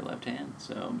at their left hand,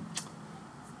 so...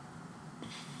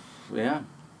 Yeah.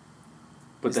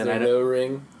 But Is then there I don't... no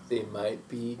ring? They might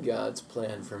be God's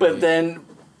plan for me.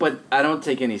 But I don't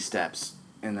take any steps,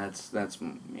 and that's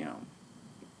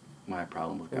my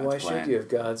problem with God's Why plan. should you if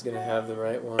God's going to have the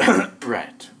right one?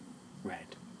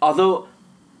 Right. Although,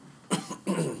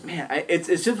 man,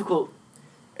 it's difficult.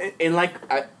 And like,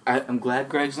 I'm glad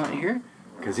Greg's not here,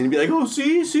 because he'd be like, oh,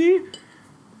 see?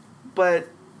 But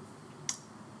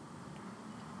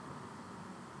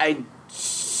I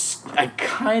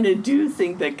kind of do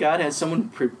think that God has someone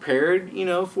prepared,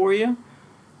 for you.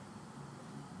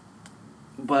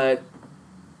 But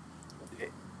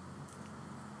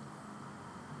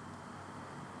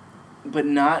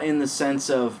not in the sense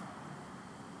of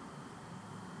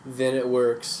then it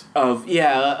works. I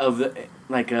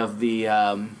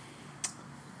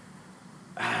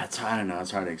don't know,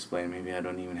 it's hard to explain. Maybe I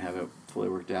don't even have it fully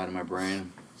worked out in my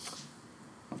brain.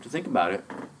 I'll have to think about it.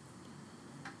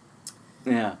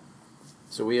 Yeah.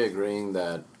 So we agreeing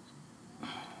that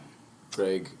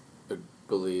Greg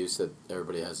believes that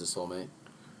everybody has a soulmate?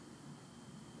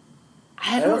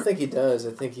 I don't think he does.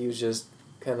 I think he was just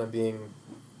kind of being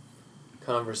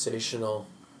conversational.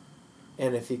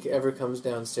 And if he ever comes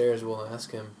downstairs, we'll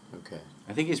ask him. Okay.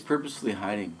 I think he's purposefully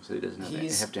hiding, so he doesn't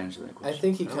have to answer that question. I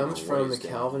think he comes from the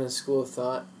Calvinist school of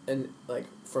thought, and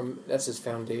that's his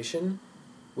foundation,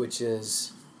 which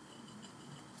is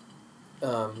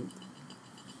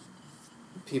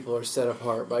people are set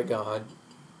apart by God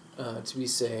to be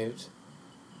saved,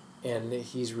 and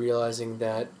he's realizing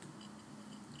that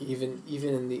even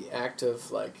in the act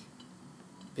of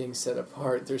being set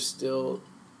apart, there's still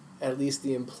at least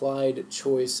the implied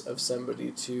choice of somebody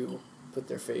to put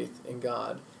their faith in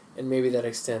God. And maybe that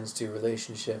extends to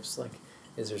relationships.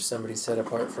 Is there somebody set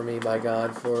apart for me by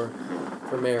God for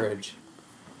marriage?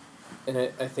 And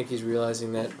I think he's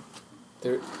realizing that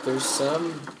there's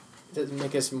some that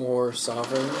make us more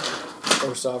sovereign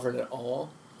or sovereign at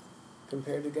all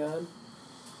compared to God.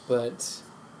 But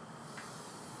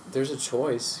there's a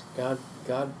choice. God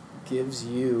gives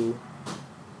you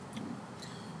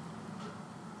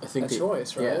a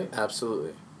choice, right? Yeah,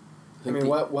 absolutely. I mean,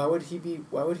 why would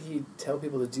he tell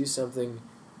people to do something,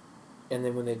 and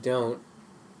then when they don't,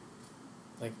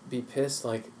 be pissed?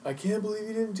 I can't believe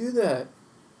you didn't do that.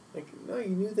 No, you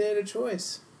knew they had a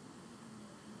choice.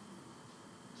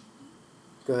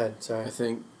 Go ahead. Sorry. I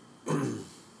think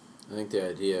the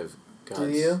idea of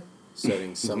God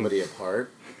setting somebody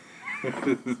apart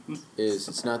is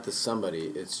it's not the somebody.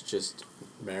 It's just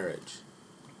marriage.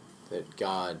 That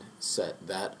God set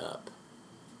that up.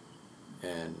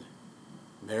 And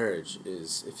marriage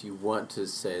is, if you want to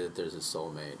say that there's a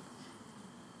soulmate,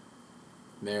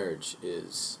 marriage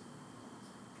is,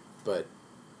 but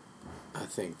I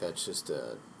think that's just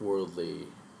a worldly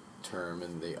term,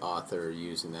 and the author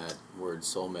using that word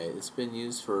soulmate, it's been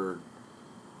used for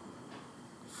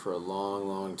a long,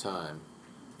 long time.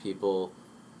 People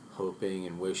hoping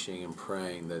and wishing and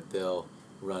praying that they'll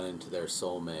run into their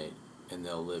soulmate and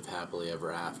they'll live happily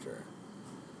ever after.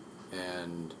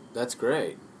 And that's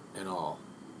great and all.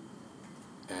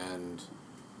 And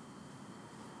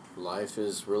life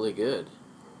is really good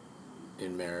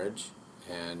in marriage,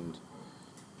 and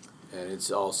it's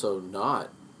also not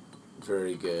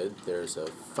very good. There's a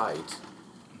fight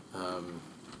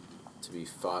to be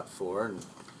fought for, and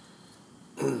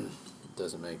it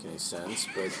doesn't make any sense,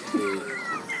 but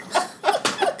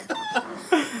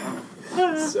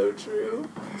so true.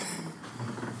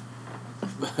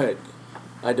 But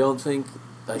I don't think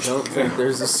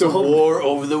there's a soul war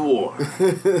over the war.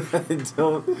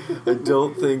 I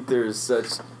don't think there's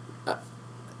such.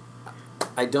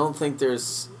 I don't think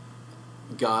there's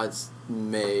God's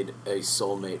made a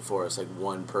soulmate for us, like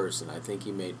one person. I think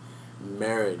He made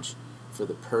marriage for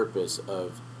the purpose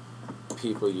of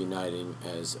people uniting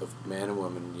of man and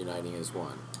woman uniting as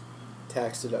one.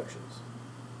 Tax deductions.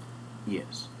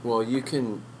 Yes. Well, you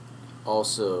can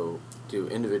also do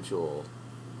individual.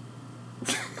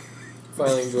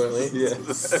 Filing jointly.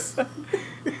 Yes.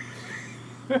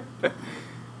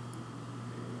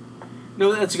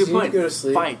 No, that's a good point. Go to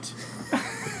sleep. Fight.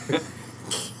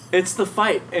 It's the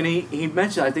fight, and he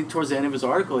mentioned. I think towards the end of his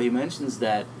article, he mentions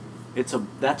that it's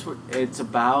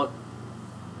about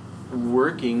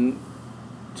working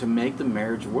to make the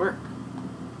marriage work.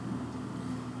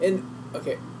 And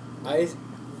okay,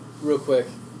 real quick,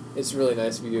 it's really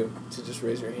nice of you to just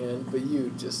raise your hand, but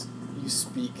you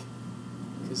speak,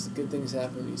 because good things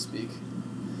happen when you speak,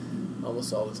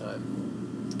 almost all the time.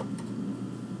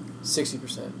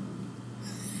 60%.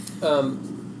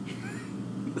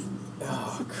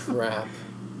 Oh crap!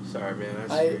 Sorry,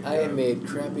 man. I made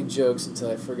crappy jokes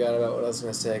until I forgot about what I was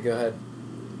gonna say. Go ahead,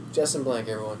 Justin Blank,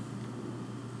 everyone.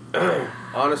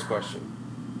 Honest question.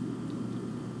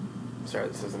 Sorry,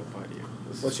 this doesn't apply to you.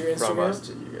 What's your From Instagram? us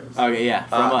to you guys. Okay, yeah,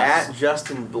 from us. At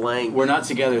Justin Blank. We're not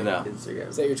together though. Instagram.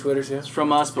 Is that your Twitter too? It's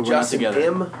from us, but Justin we're not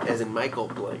together. M as in Michael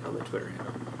Blank on the Twitter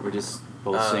handle. We're just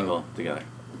both single together.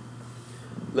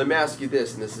 Let me ask you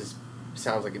this, and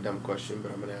sounds like a dumb question,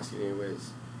 but I'm going to ask you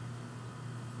anyways.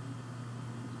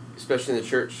 Especially in the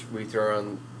church, we throw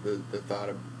around the thought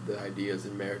of the ideas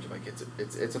in marriage, like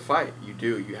it's a fight.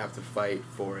 You have to fight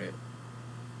for it.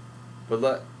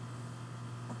 But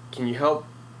can you help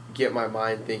get my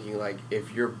mind thinking, like,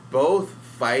 if you're both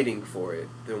fighting for it,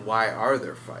 then why are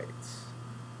there fights?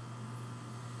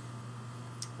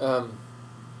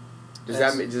 Does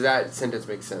that sentence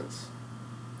make sense?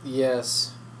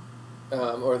 Yes.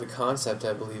 Or the concept,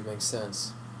 I believe, makes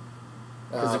sense.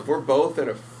 Because if we're both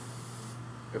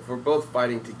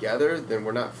fighting together, then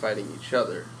we're not fighting each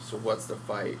other. So what's the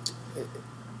fight?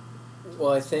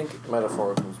 Well, I think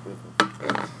Metaphorically speaking.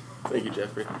 Thank you,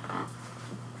 Jeffrey.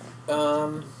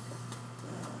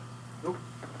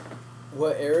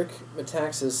 What Eric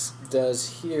Metaxas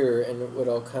does here, and what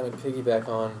I'll kind of piggyback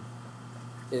on,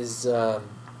 is the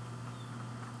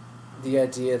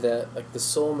idea that, like, the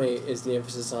soulmate is the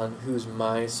emphasis on who's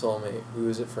my soulmate, who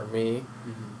is it for me,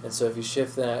 and so if you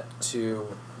shift that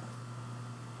to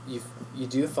you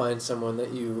do find someone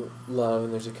that you love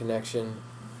and there's a connection,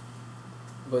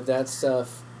 but that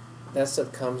stuff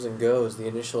comes and goes. The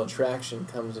initial attraction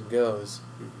comes and goes,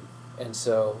 and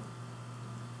so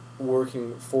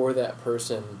working for that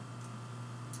person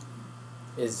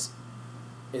is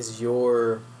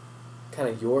your kind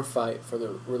of your fight for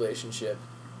the relationship,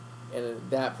 and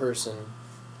that person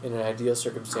in an ideal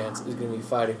circumstance is going to be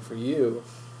fighting for you.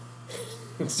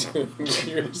 It's doing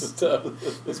weird stuff.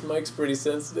 This mic's pretty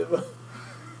sensitive.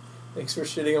 Thanks for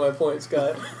shitting on my point,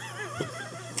 Scott.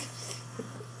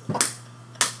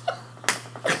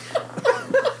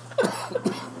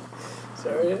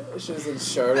 Sorry, I should have said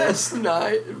shard. Best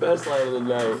line of the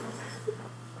night.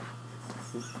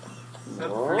 That's the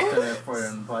first time I for it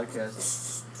on the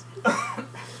podcast.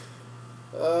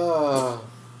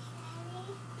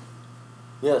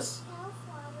 Yes.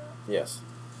 Yes.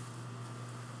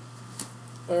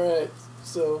 Alright,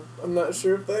 so I'm not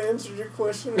sure if that answered your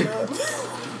question or not.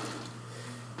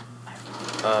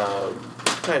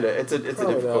 Kind of. It's a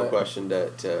Probably difficult not. question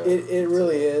that. It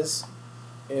really is,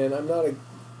 and I'm not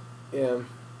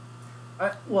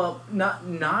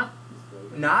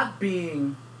Not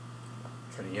being.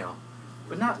 I'm trying to yell,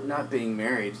 but not being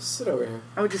married. Just sit over here.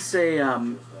 I would just say,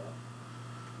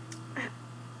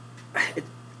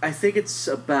 I think it's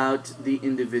about the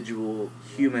individual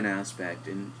human aspect,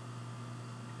 and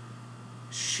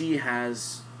she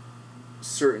has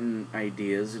certain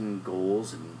ideas and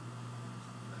goals and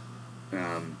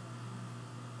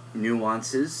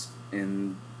nuances,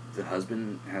 and the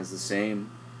husband has the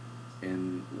same,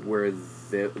 and where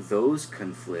those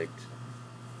conflict,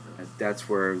 that's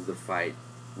where the fight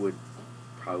would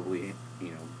probably,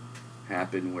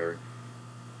 happen, where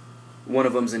one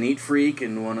of them's a neat freak,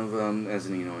 and one of them, as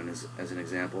an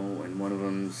example, and one of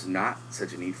them's not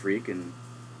such a neat freak, and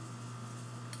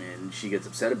she gets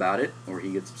upset about it, or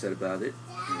he gets upset about it,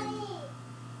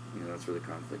 and that's where the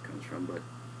conflict comes from. But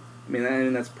I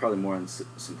mean that's probably more in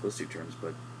simplistic terms,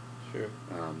 but Sure.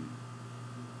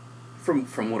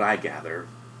 From what I gather,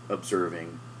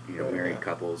 observing married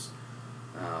couples,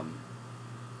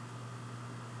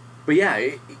 but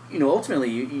yeah,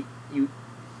 ultimately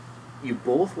you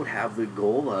both would have the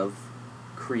goal of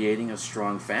creating a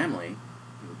strong family,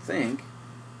 you would think,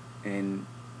 and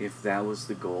if that was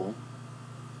the goal,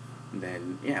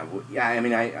 then I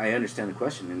mean I understand the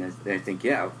question, and I think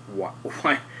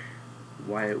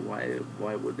why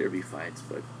would there be fights?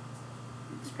 But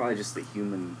it's probably just the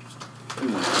human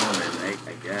element,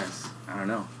 I guess. I don't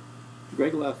know.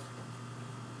 Greg left.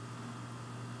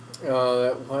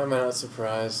 Oh, why am I not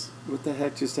surprised? What the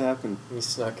heck just happened? He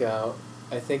snuck out.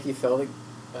 I think he felt like,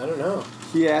 I don't know.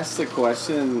 He asked the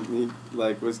question, he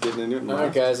was getting into it.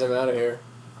 Alright guys, I'm out of here.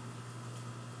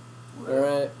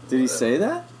 Alright. Did he say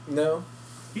that? No.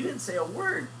 He didn't say a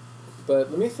word.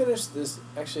 But let me finish this.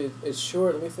 Actually, it's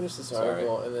short. Let me finish this Sorry.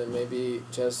 article, and then maybe,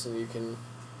 Justin, you can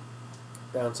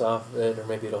bounce off of it, or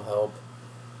maybe it'll help.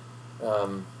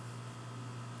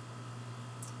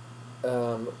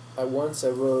 I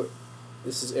wrote,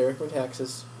 this is Eric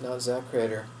Metaxas, not Zach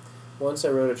Crater. Once I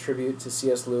wrote a tribute to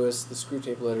C.S. Lewis, the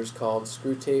Screwtape Letters, called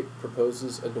Screwtape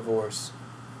Proposes a Divorce,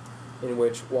 in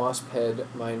which Wasphead,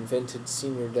 my invented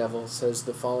senior devil, says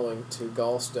the following to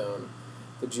Gallstone,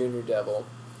 the junior devil: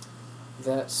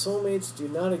 that soulmates do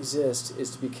not exist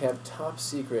is to be kept top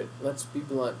secret. Let's be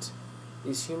blunt.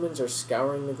 These humans are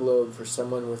scouring the globe for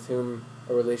someone with whom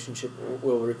A relationship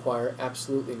will require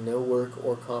absolutely no work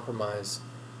or compromise.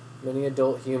 Many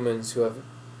adult humans who have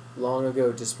long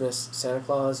ago dismissed Santa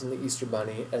Claus and the Easter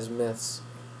Bunny as myths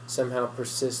somehow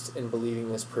persist in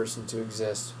believing this person to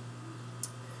exist.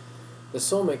 The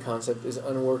soulmate concept is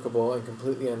unworkable and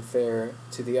completely unfair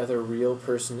to the other real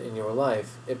person in your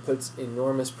life. It puts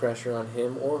enormous pressure on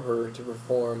him or her to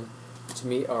perform to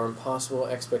meet our impossible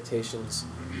expectations.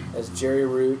 As Jerry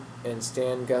Root and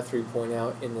Stan Guthrie point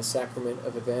out in The Sacrament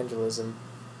of Evangelism,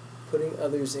 putting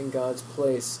others in God's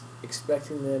place,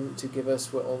 expecting them to give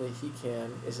us what only He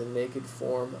can, is a naked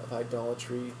form of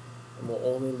idolatry and will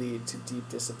only lead to deep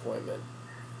disappointment.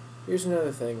 Here's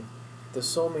another thing. The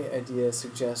soulmate idea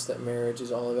suggests that marriage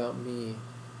is all about me,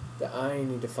 that I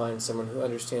need to find someone who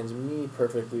understands me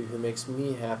perfectly, who makes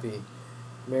me happy.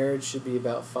 Marriage should be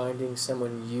about finding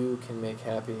someone you can make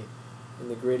happy. In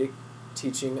the great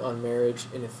teaching on marriage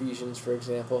in Ephesians, for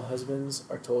example, husbands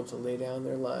are told to lay down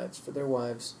their lives for their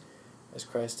wives, as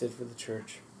Christ did for the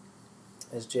church.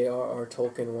 As J.R.R.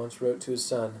 Tolkien once wrote to his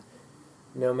son,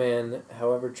 "No man,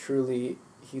 however truly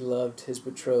he loved his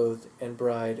betrothed and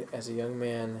bride as a young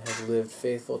man, has lived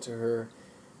faithful to her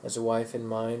as a wife in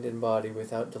mind and body,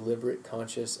 without deliberate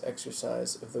conscious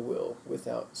exercise of the will,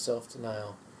 without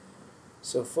self-denial."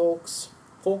 So folks,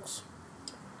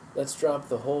 let's drop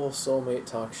the whole soulmate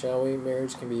talk, shall we?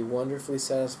 Marriage can be wonderfully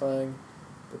satisfying,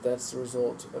 but that's the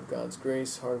result of God's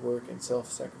grace, hard work, and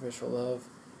self-sacrificial love,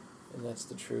 and that's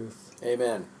the truth.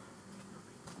 Amen.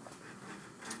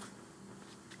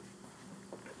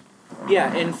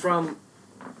 Yeah, and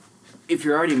if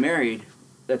you're already married,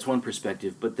 that's one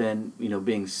perspective. But then,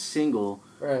 being single,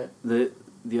 right?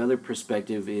 The other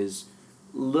perspective is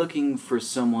looking for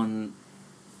someone,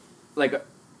 because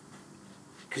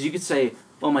you could say,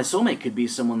 well, my soulmate could be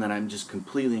someone that I'm just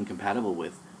completely incompatible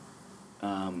with,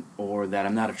 or that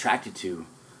I'm not attracted to,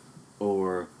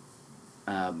 or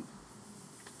I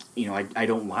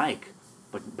don't like,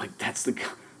 but that's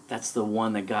the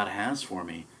one that God has for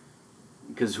me.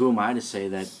 Because who am I to say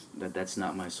that's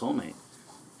not my soulmate?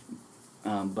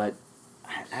 But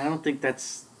I don't think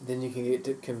that's... Then you can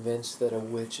get convinced that a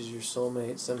witch is your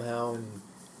soulmate somehow, and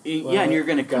and you're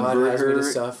going to convert God has her. me to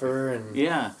suffer, and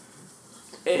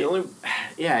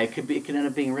it could end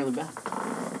up being really bad.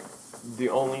 The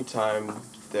only time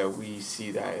that we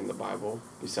see that in the Bible,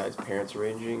 besides parents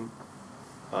arranging,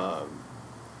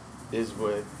 is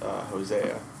with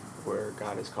Hosea, where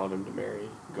God has called him to marry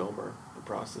Gomer, the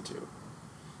prostitute,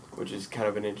 which is kind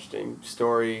of an interesting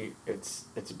story. It's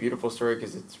a beautiful story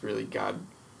because it's really God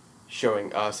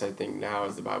showing us, I think, now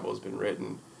as the Bible has been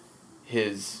written,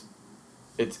 it's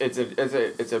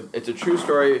a true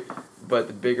story, but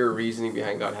the bigger reasoning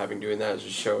behind God having doing that is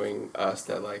just showing us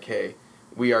that, like, hey,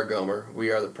 we are Gomer,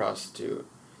 we are the prostitute.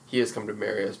 He has come to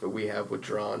marry us, but we have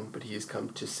withdrawn, but he has come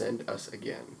to send us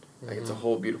again. Like, it's a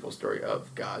whole beautiful story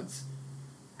of God's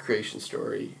creation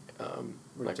story.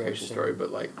 Not creation story, but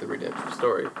like the redemption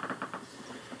story.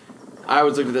 I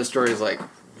always looked at this story as like,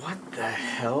 what the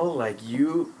hell? Like,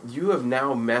 you have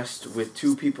now messed with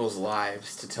two people's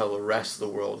lives to tell the rest of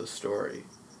the world a story.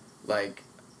 Like,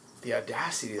 the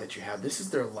audacity that you have. This is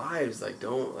their lives. Like,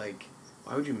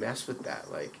 why would you mess with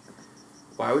that? Like,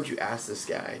 why would you ask this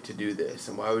guy to do this?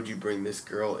 And why would you bring this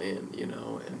girl in,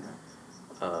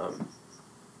 And,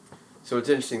 so it's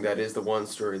interesting that is the one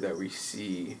story that we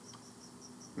see,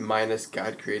 minus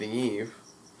God creating Eve,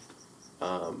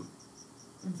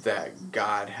 that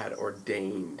God had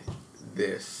ordained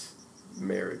this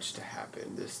marriage to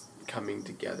happen, this coming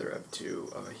together of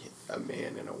two, of a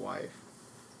man and a wife,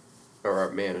 or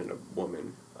a man and a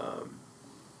woman,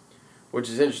 which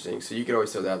is interesting. So you could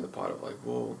always throw that in the pot of like,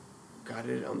 well, God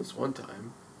did it on this one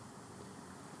time.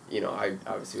 I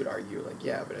obviously would argue like,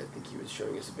 yeah, but I think he was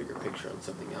showing us a bigger picture on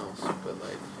something else. But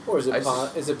like, or is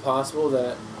it possible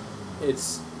that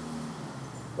it's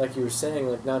like you were saying,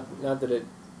 like not that it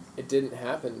didn't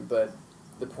happen, but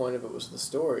the point of it was the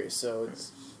story. So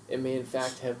it may in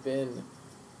fact have been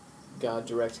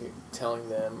God telling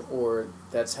them, or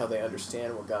that's how they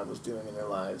understand what God was doing in their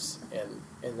lives, and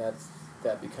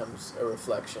that becomes a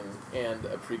reflection and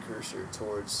a precursor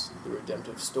towards the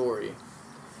redemptive story.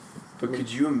 But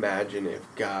could you imagine if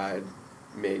God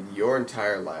made your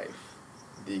entire life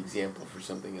the example for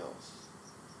something else?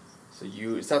 So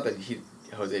it's not that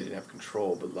Jose didn't have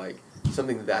control, but like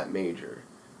something that major.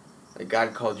 Like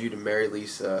God called you to marry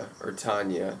Lisa or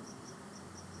Tanya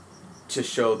to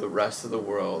show the rest of the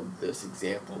world this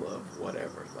example of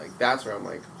whatever. Like, that's where I'm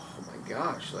like, oh my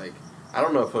gosh. Like, I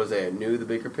don't know if Hosea knew the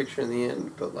bigger picture in the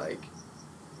end, but like,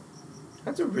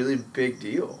 that's a really big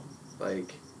deal.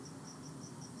 Like,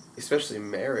 especially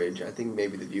marriage, I think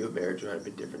maybe the view of marriage might have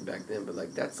been different back then, but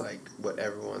like that's like what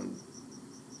everyone,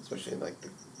 especially in like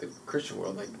the Christian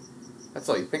world, like that's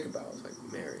all you think about is like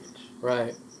marriage.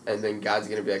 Right. And then God's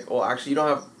gonna be like, oh, actually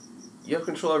you have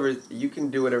control over, you can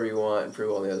do whatever you want and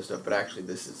prove all the other stuff, but actually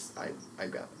this is, I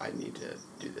need to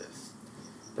do this.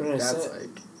 But like, that's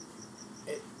like...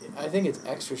 I think it's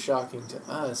extra shocking to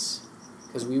us,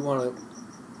 because we want to,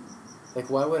 like,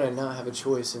 why would I not have a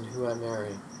choice in who I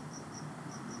marry?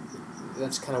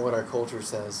 That's kind of what our culture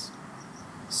says.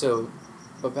 So,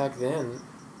 but back then,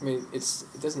 I mean, I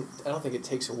don't think it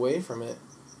takes away from it,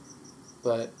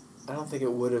 but I don't think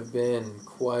it would have been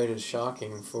quite as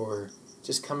shocking for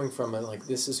just coming from it, like,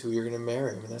 this is who you're going to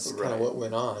marry. I mean, that's kind of what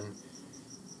went on.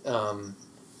 But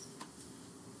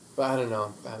I don't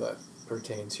know how that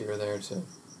pertains here or there to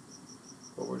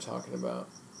what we're talking about.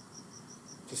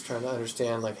 Just trying to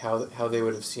understand, like, how they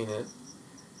would have seen it.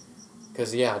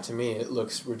 Because, yeah, to me, it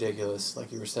looks ridiculous,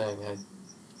 like you were saying.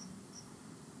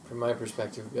 From my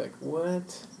perspective, I'd be like,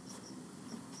 what?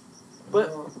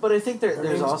 But I think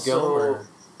there's also... Gomer.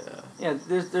 Yeah,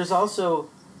 there's also...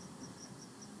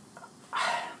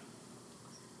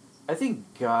 I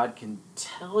think God can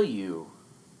tell you,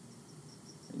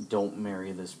 don't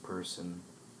marry this person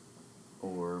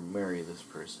or marry this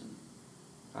person.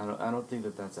 I don't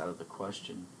think that's out of the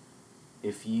question.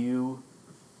 If you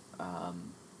are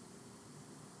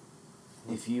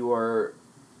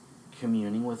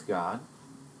communing with God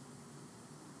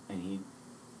and he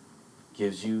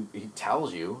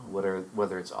tells you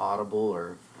whether it's audible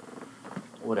or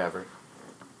whatever,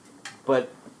 but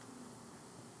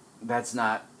that's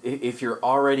not, if you're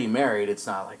already married, it's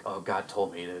not like, oh, God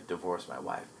told me to divorce my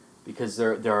wife, because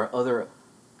there are other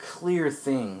clear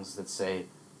things that say,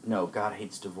 no, God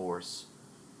hates divorce,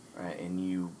 right? And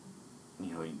you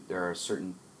know, there are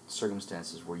certain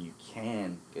circumstances where you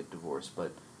can get divorced,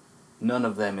 but none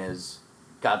of them is,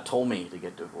 God told me to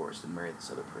get divorced and marry this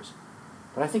other person.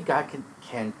 But I think God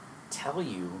can tell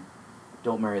you,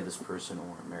 don't marry this person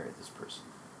or marry this person.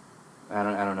 I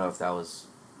don't know if that was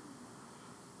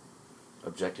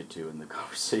objected to in the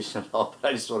conversation at all, but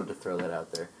I just wanted to throw that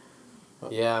out there.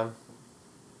 Yeah.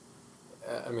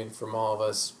 I mean, from all of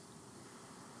us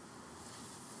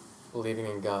believing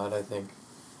in God, I think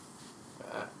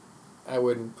I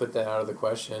wouldn't put that out of the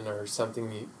question, or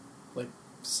something you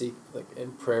seek,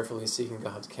 and prayerfully seeking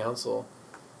God's counsel.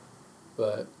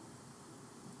 But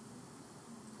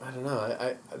I don't know.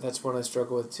 I that's one I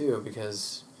struggle with too,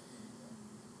 because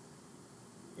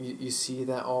you see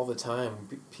that all the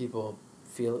time. People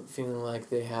feeling like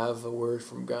they have a word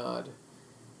from God,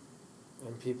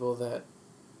 and people that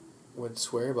would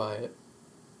swear by it,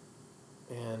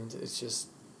 and it's just,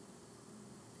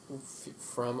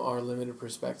 from our limited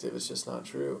perspective, it's just not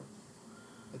true.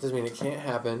 It doesn't mean it can't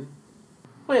happen.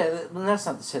 Well, yeah, that's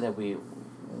not to say that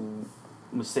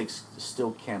mistakes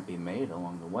still can't be made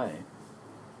along the way.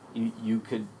 You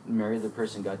could marry the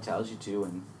person God tells you to,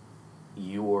 and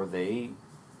you or they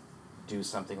do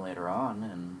something later on,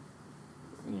 and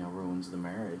ruins the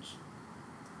marriage.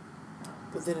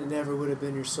 But then it never would have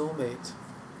been your soulmate.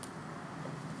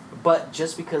 But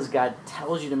just because God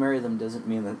tells you to marry them doesn't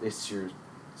mean that it's your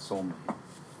soulmate.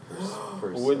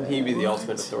 Wouldn't he be the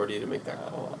ultimate authority to make that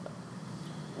call?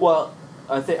 Well,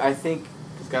 I think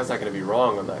because God's not going to be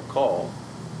wrong on that call.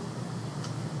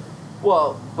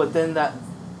 Well, but that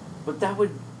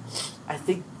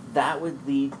would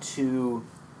lead to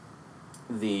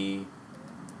the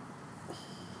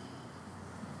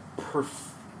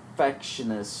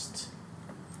perfectionist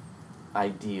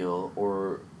ideal,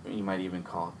 or you might even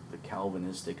call it the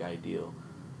Calvinistic ideal,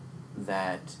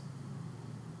 that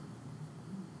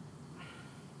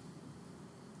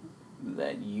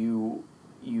you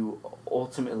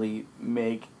ultimately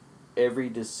make every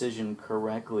decision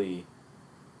correctly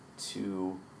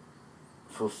to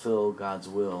fulfill God's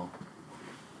will.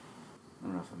 I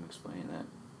don't know if I'm explaining that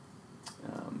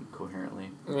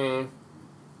coherently.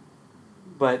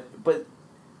 But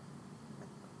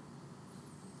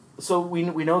so we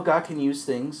know God can use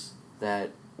things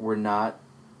that were not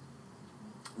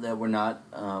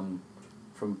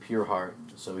from pure heart.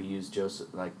 So he used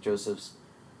Joseph's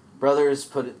brothers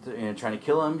trying to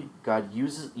kill him. God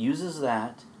uses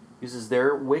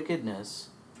their wickedness.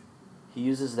 He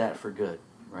uses that for good,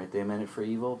 right? They meant it for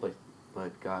evil, but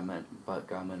God meant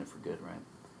it for good, right?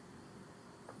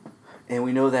 And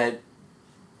we know that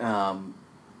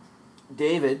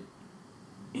David,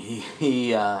 he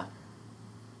had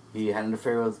an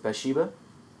affair with Bathsheba,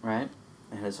 right?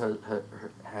 And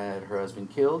had her husband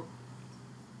killed.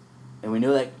 And we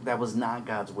know that was not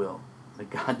God's will. That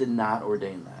God did not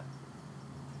ordain that.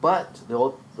 But the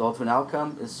ultimate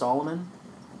outcome is Solomon.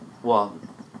 Well,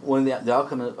 when the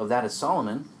outcome of that is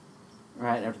Solomon,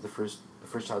 right after the first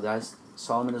child dies,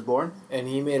 Solomon is born. And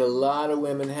he made a lot of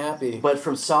women happy. But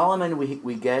from Solomon we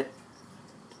get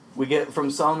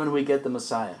the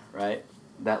Messiah, right?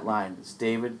 That line, it's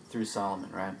David through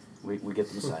Solomon, right? We get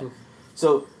the Messiah.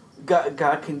 So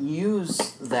God can use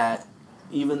that,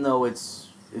 even though it's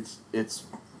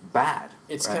bad.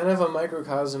 It's right? kind of a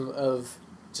microcosm of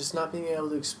just not being able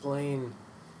to explain.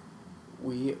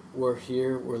 We're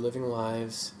here, we're living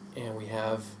lives, and we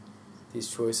have these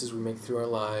choices we make through our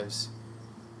lives.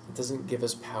 It doesn't give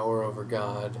us power over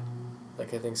God.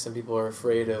 Like, I think some people are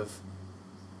afraid of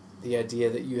the idea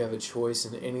that you have a choice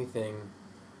in anything,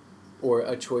 or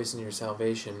a choice in your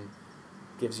salvation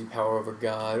gives you power over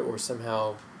God, or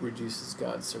somehow reduces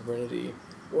God's sovereignty.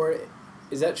 Or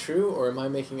is that true, or am I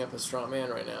making up a straw man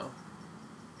right now?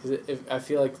 Because I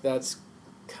feel like that's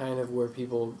kind of where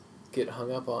people get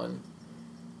hung up on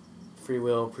free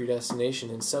will, predestination,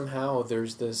 and somehow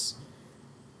there's this...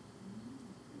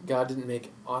 God didn't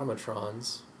make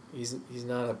automatrons. He's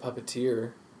not a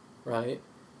puppeteer, right?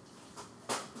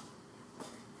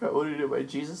 I wanted to do my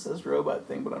Jesus says robot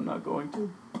thing, but I'm not going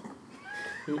to.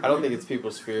 I don't think it's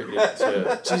people's fear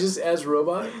to Jesus as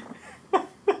robot?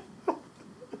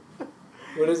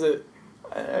 What is it?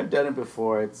 I've done it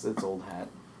before. It's old hat.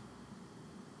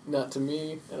 Not to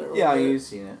me. I don't Yeah, remember. you've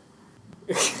seen it.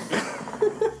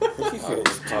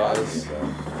 pause.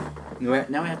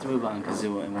 Now we have to move on because it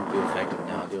won't be effective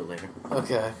now. I'll do it later.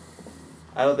 Okay.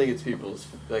 I don't think it's people's,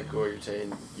 like what you're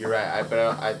saying. You're right,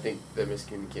 I think the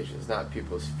miscommunication is not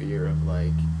people's fear of,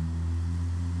 like,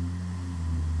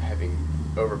 having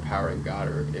overpowering God,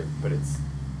 but it's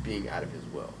being out of His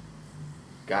will.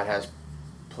 God has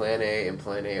plan A and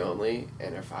plan A only,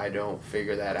 and if I don't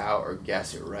figure that out or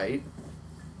guess it right,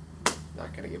 I'm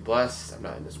not going to get blessed, I'm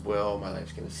not in His will, my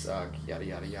life's going to suck, yada,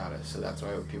 yada, yada. So that's why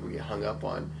people get hung up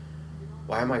on,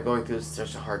 why am I going through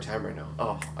such a hard time right now?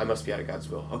 Oh, I must be out of God's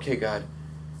will. Okay, God,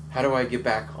 how do I get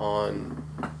back on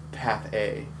path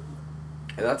A?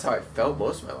 And that's how I felt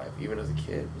most of my life, even as a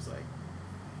kid. It was like,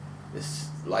 this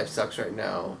life sucks right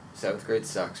now. 7th grade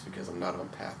sucks because I'm not on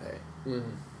path A.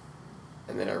 Mm.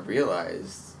 And then I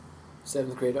realized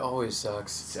 7th grade always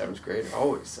sucks. 7th grade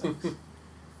always sucks.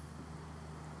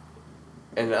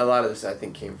 And a lot of this, I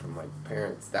think, came from my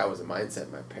parents. That was a mindset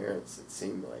of my parents, it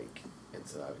seemed like. And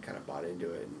so I kind of bought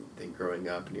into it. And then growing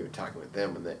up and even talking with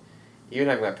them, even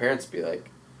having my parents be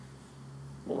like,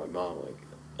 well, my mom, like,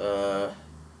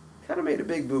 kind of made a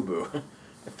big boo-boo.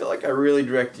 I feel like I really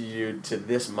directed you to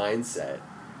this mindset,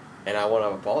 and I want to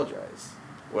apologize.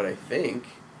 What I think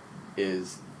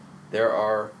is there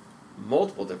are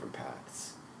multiple different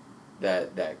paths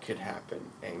that could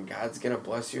happen, and God's going to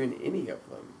bless you in any of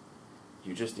them.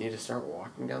 You just need to start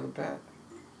walking down the path,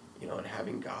 and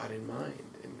having God in mind.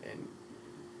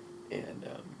 And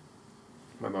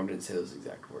my mom didn't say those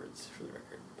exact words, for the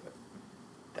record, but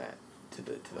that to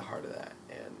the heart of that,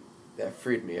 and that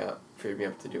freed me up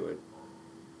to do it,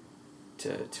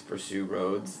 to pursue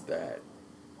roads that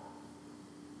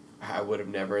I would have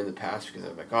never in the past, because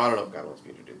I'm like, oh, I don't know if God wants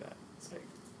me to do that. It's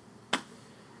like,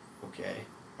 okay,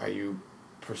 are you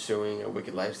pursuing a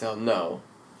wicked lifestyle? No.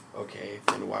 Okay,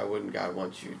 then why wouldn't God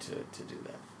want you to do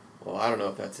that? Well, I don't know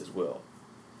if that's His will.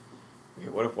 Okay,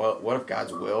 what if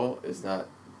God's will is not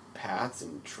paths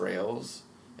and trails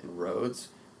and roads,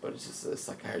 but it's just this,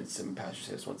 like I heard some pastors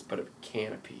say this once, but a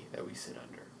canopy that we sit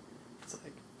under. It's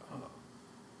like, oh,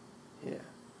 yeah.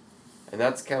 And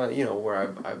that's kind of, where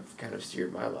I've kind of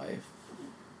steered my life.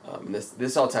 And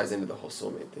this all ties into the whole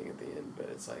soulmate thing at the end, but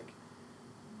it's like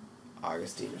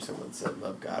Augustine or someone said,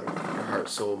 love God with your heart,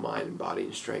 soul, mind, and body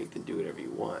and strength, and do whatever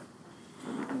you want.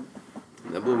 And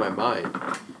that blew my mind.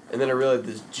 And then I realized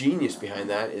this genius behind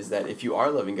that is that if you are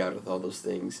loving God with all those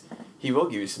things, He will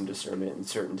give you some discernment in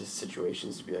certain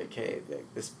situations to be like, hey,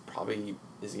 this probably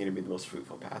isn't going to be the most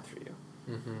fruitful path for you.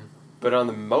 Mm-hmm. But on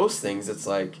the most things, it's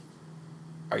like,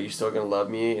 are you still going to love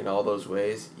me in all those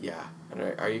ways? Yeah. And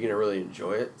are you going to really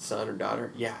enjoy it, son or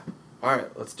daughter? Yeah. All right,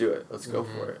 let's do it. Let's go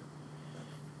for it.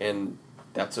 And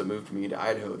that's what moved me to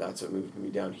Idaho. That's what moved me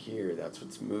down here. That's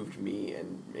what's moved me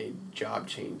and made job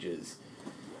changes.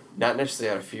 Not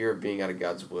necessarily out of fear of being out of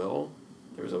God's will.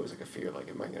 There was always like a fear of like,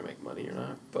 am I going to make money or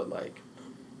not? But like,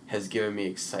 has given me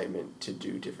excitement to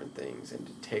do different things and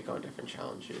to take on different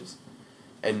challenges.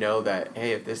 And know that,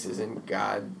 hey, if this isn't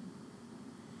God,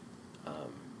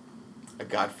 a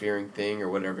God-fearing thing or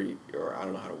whatever, or I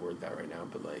don't know how to word that right now,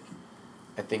 but like,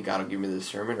 I think God will give me the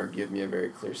discernment or give me a very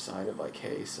clear sign of like,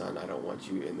 hey, son, I don't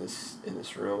want you in this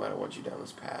room. I don't want you down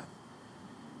this path.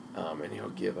 And He'll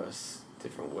give us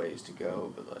different ways to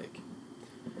go, but like,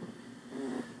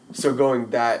 so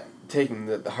taking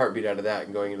the heartbeat out of that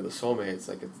and going into the soulmates,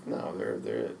 like there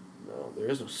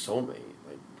is no soulmate.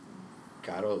 Like,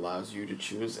 God allows you to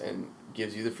choose and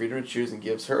gives you the freedom to choose and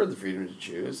gives her the freedom to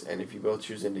choose, and if you both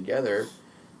choose in together,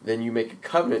 then you make a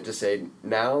covenant to say,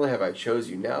 not only have I chose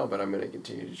you now, but I'm going to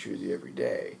continue to choose you every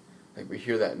day. Like, we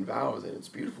hear that in vows, and it's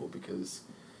beautiful because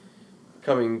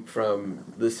coming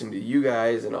from listening to you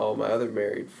guys and all my other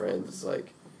married friends, it's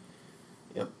like,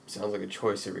 yep, sounds like a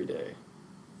choice every day,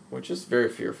 which is very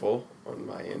fearful on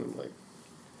my end. I'm like,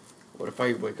 what if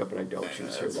I wake up and I don't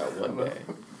choose her that one day?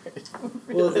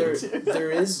 Well, there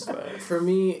is, for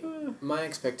me, my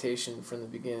expectation from the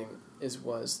beginning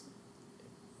was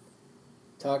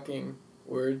talking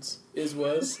words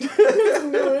was.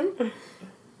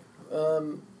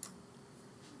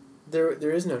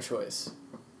 There is no choice.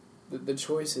 The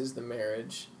choice is the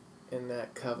marriage and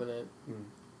that covenant,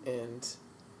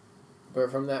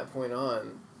 but from that point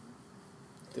on,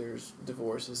 there's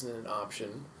divorce isn't an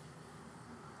option,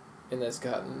 and that's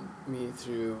gotten me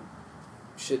through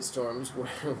shitstorms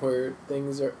where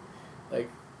things are like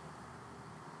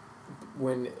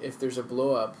if there's a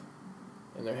blow up,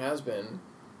 and there has been,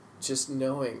 just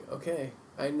knowing, okay,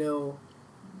 I know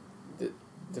that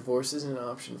divorce isn't an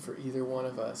option for either one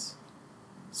of us,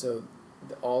 so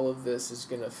all of this is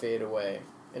going to fade away,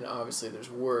 and obviously there's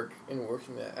work in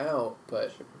working that out,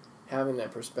 but having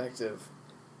that perspective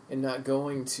and not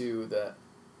going to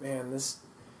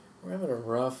we're having a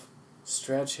rough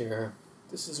stretch here,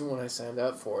 this isn't what I signed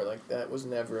up for, like, that was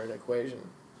never an equation.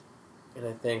 And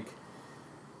I think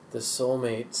the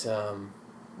soulmate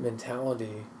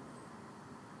mentality,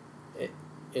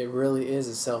 it really is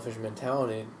a selfish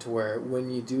mentality, to where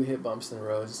when you do hit bumps in the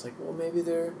road, it's like, well, maybe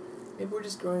we're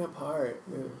just growing apart.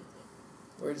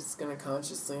 We're just going to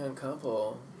consciously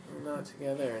uncouple. We're not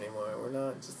together anymore. We're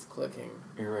not just clicking.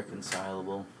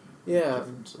 Irreconcilable. Yeah.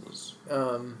 Differences.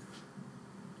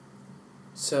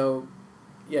 So,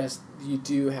 yes, you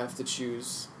do have to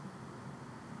choose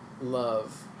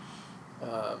love.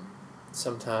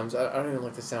 Sometimes. I don't even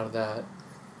like the sound of that.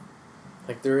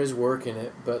 Like, there is work in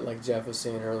it, but like Jeff was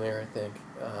saying earlier, I think,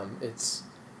 it's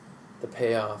the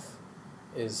payoff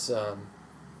is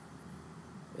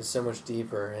so much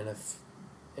deeper, and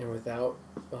without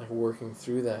like working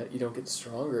through that, you don't get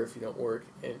stronger if you don't work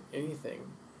in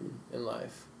anything in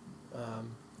life,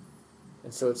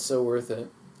 and so it's so worth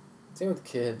it. Same with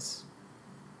kids.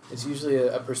 It's usually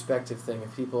a perspective thing.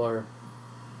 If people are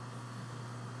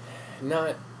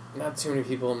not too many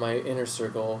people in my inner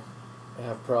circle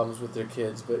have problems with their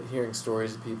kids, but hearing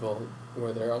stories of people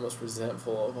where they're almost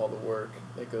resentful of all the work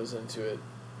that goes into it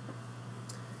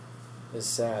is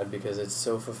sad, because it's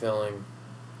so fulfilling,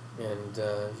 and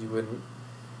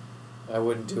I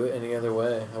wouldn't do it any other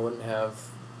way. I wouldn't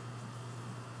have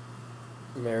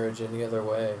marriage any other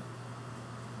way.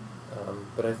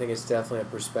 But I think it's definitely a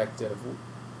perspective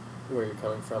where you're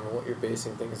coming from and what you're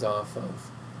basing things off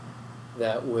of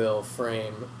that will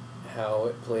frame how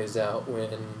it plays out when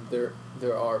there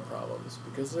are problems,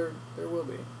 because there will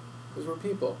be, because we're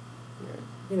people. Yeah.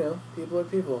 You know, people are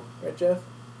people, right, Jeff?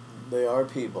 They are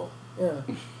people. Yeah.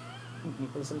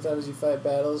 And sometimes you fight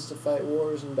battles to fight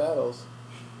wars and battles.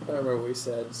 I don't remember what we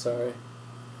said. Sorry.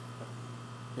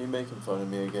 Are you making fun of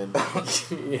me again?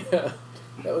 Yeah.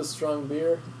 That was strong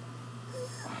beer.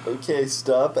 Okay,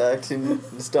 stop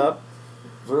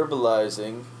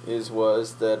verbalizing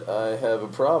was that I have a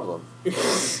problem.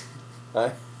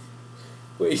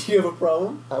 Wait, you have a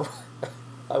problem?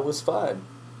 I was fine.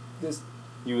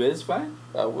 You is fine?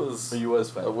 I was. Or you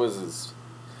was fine? I was.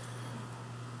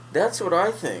 That's what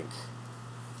I think.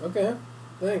 Okay,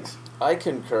 thanks. I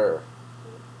concur.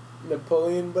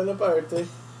 Napoleon Bonaparte.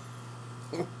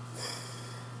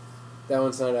 That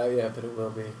one's not out yet, but it will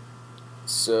be.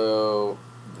 So,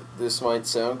 this might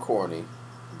sound corny,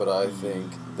 but I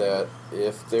think that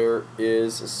if there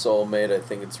is a soulmate, I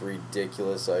think it's a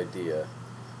ridiculous idea.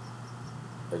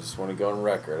 I just want to go on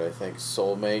record. I think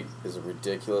soulmate is a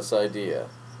ridiculous idea.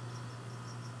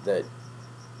 That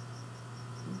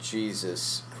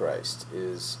Jesus Christ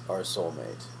is our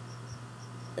soulmate.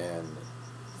 And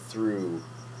through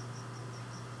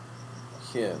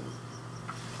Him,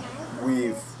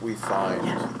 we find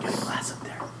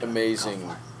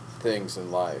amazing things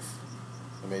in life.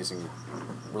 Amazing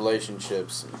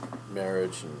relationships and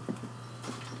marriage and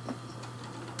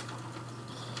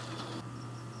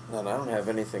I don't have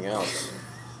anything else.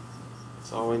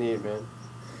 That's all we need, man.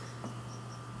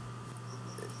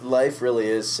 Life really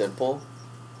is simple.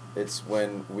 It's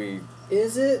when we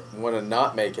want to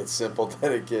not make it simple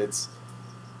that it gets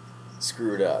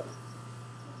screwed up.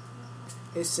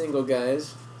 Hey, single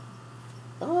guys.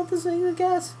 All the single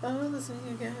guys, all the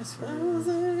single guys, all the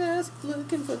single guys,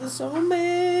 looking for the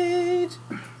soulmate.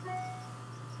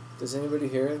 Does anybody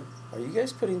here Are you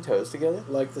guys putting toes together?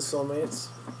 like the soulmates?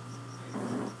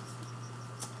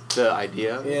 The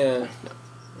idea? Yeah. No.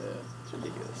 Yeah. It's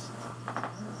ridiculous.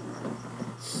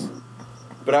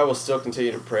 But I will still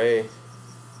continue to pray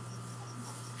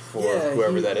for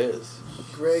whoever that is.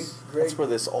 Greg, That's where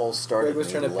this all started. Greg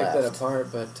was trying to pick left. that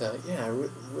apart, but yeah,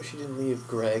 I wish he didn't leave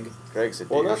Greg. Greg's a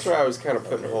Well, douche. that's where I was kind of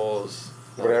putting holes.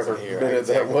 Whatever here. minute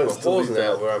that was Put to holes in leave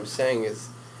that. that. What I'm saying is,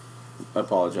 I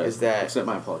apologize. Is that- Accept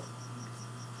my apology.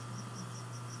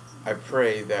 I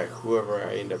pray that whoever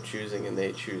I end up choosing and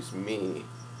they choose me,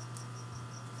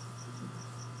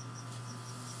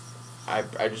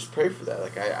 I just pray for that.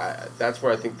 Like I that's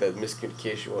where I think the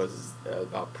miscommunication was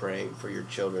about praying for your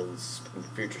children's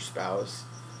future spouse.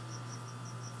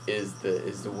 Is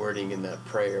the wording in that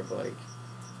prayer of like,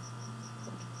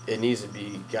 it needs to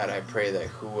be, God, I pray that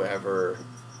whoever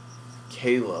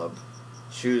Caleb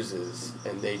chooses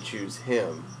and they choose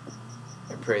him,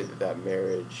 I pray that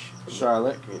marriage, and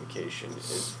Charlotte, that communication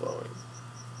is flowing.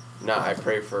 Not I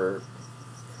pray for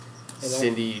And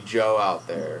Cindy Joe out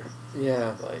there,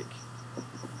 Yeah. like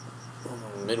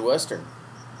Midwestern.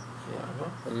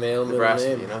 A male middle Nebraska,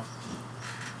 name. you know.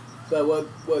 But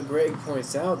what Greg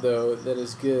points out, though, that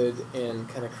is good and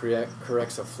kind of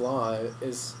corrects a flaw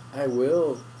is I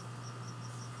don't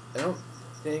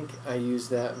think I use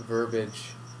that verbiage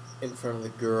in front of the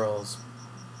girls,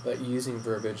 but using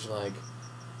verbiage like,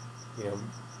 you know,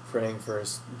 praying for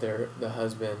the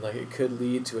husband, like it could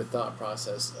lead to a thought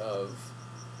process of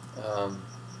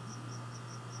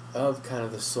kind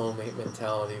of the soulmate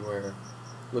mentality where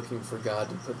looking for God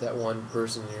to put that one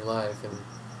person in your life and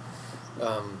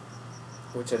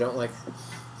which I don't like.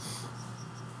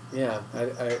 Yeah,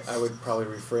 I would probably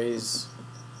rephrase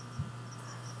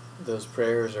those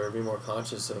prayers or be more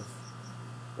conscious of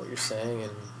what you're saying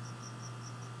and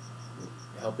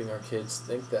helping our kids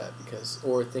think that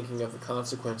or thinking of the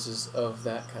consequences of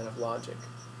that kind of logic.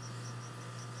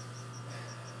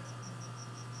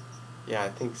 Yeah, I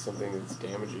think something that's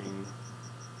damaging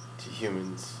to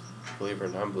humans, believer or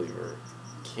non-believer,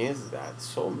 is that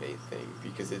soulmate thing,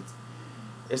 because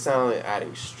it's not only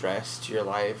adding stress to your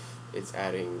life, it's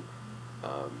adding,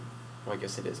 well, I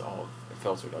guess it is all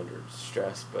filtered under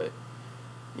stress, but,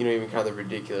 you know, even kind of the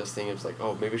ridiculous thing is like,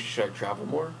 oh, maybe should I travel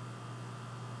more?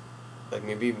 Like,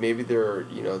 maybe they're,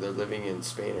 you know, they're living in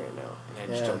Spain right now,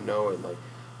 and I just don't know, and, like,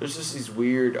 there's just these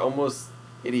weird, almost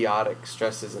idiotic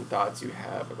stresses and thoughts you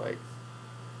have, like,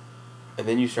 and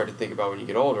then you start to think about when you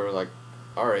get older, like,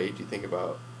 our age, you think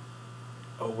about,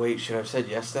 oh wait, should I have said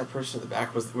yes to that person in the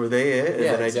back? Were they it? And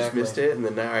then exactly. I just missed it, and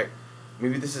then now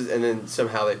maybe this is, and then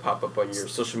somehow they pop up on your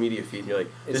social media feed, and you're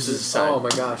like, this is a sign. Oh my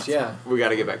gosh, yeah. We got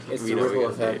to get back to It's we the know we ripple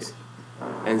gotta effect. date.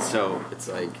 And so it's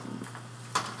like,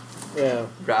 Yeah.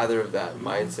 rather of that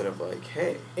mindset of like,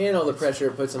 hey, And all the pressure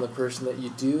it puts on the person that you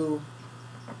do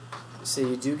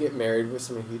get married with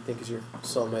someone who you think is your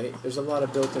soulmate. There's a lot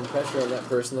of built-in pressure on that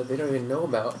person that they don't even know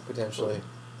about potentially.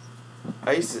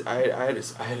 I had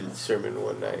a sermon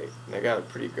one night, and I got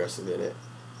pretty aggressive in it.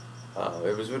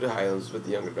 It was with the Highlands, with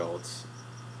the young adults.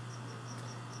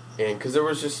 And because there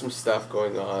was just some stuff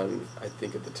going on, I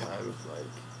think at the time, of like,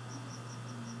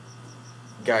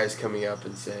 guys coming up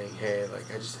and saying, hey,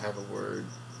 like, I just have a word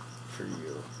for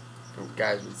you. From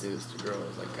guys would say this to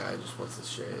girls, like, God just wants to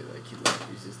share, like, he loves you,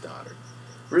 he's his daughter.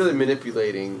 Really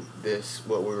manipulating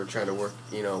what we were trying to work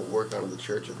on in the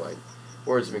church of, like,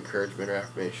 words of encouragement or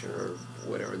affirmation or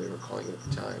whatever they were calling it at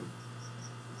the time.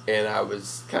 And I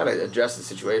was kind of addressed the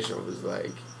situation. It was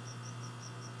like,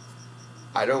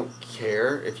 I don't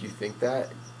care if you think that.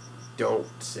 Don't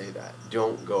say that.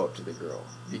 Don't go up to the girl.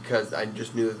 Because I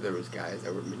just knew that there was guys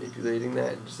that were manipulating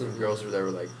that. And just the girls that were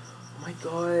like, oh my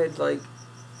God, like,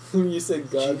 You said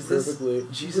God perfectly.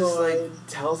 Jesus, God. like,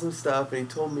 tells him stuff, and he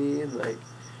told me, and, like,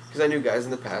 because I knew guys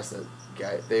in the past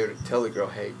that they would tell the girl,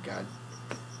 hey, God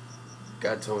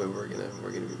told me we're gonna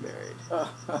be married.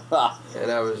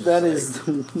 And I was just that like, is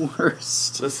the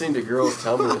worst. listening to girls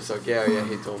tell me this, like, yeah,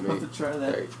 he told me. I'll have to try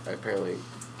that. Apparently.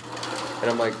 And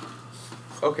I'm like,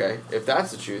 okay, if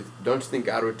that's the truth, don't you think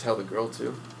God would tell the girl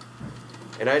too?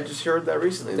 And I just heard that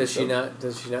recently. Does she not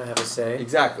have a say?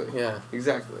 Exactly. Yeah.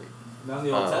 Exactly. Not in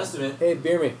the Old Testament. Hey,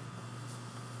 beer me.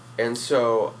 And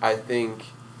so I think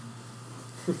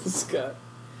Scott.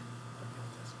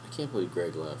 I can't believe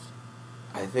Greg left.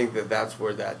 I think that's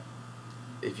where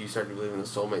if you start to believe in the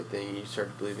soulmate thing, you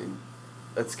start to believe in,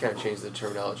 let's kind of change the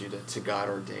terminology to God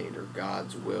ordained or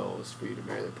God's will is for you to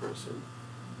marry that person.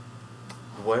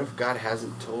 What if God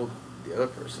hasn't told the other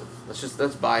person.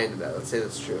 Let's buy into that. Let's say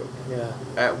that's true. Yeah.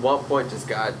 At what point does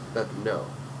God let them know?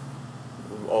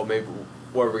 Oh, maybe,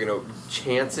 what, are we going to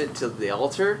chance it to the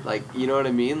altar? Like, you know what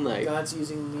I mean? Like, God's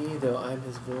using me, though. I'm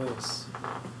his voice.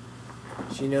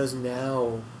 She knows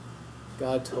now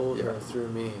God told her through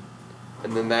me.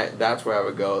 and then that's where I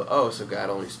would go, oh, so God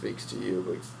only speaks to you,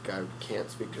 but God can't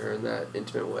speak to her in that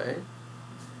intimate way?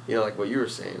 You know, like what you were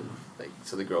saying. Like,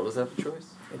 so the girl doesn't have a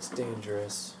choice? It's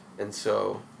dangerous. And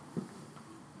so...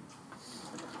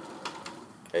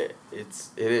 It's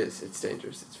dangerous.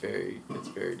 It's very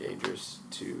dangerous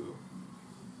to.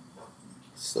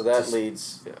 So that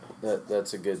leads. Yeah.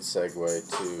 That's a good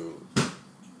segue to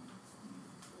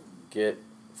get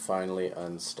finally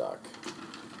unstuck.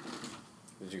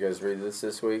 Did you guys read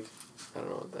this week? I don't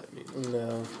know what that means.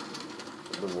 No.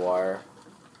 The Wire.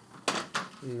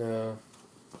 No.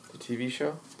 The TV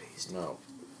show? No.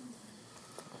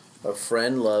 A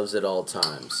friend loves at all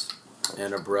times,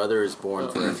 and a brother is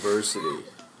born for adversity.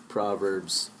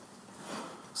 Proverbs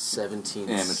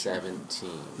 17:17.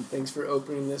 Thanks for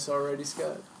opening this already,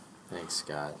 Scott. Thanks,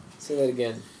 Scott. Say that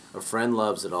again. A friend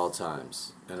loves at all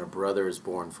times, and a brother is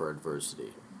born for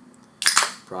adversity.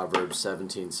 Proverbs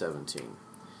 17:17.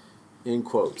 In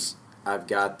quotes, I've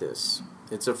got this.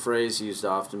 It's a phrase used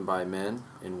often by men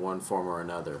in one form or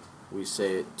another. We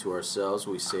say it to ourselves,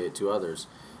 we say it to others,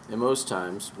 and most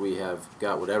times we have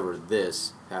got whatever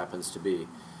this happens to be.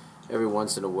 Every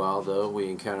once in a while, though, we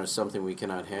encounter something we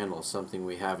cannot handle, something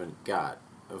we haven't got.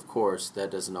 Of course,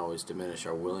 that doesn't always diminish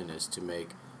our willingness to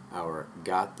make our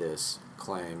got this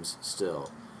claims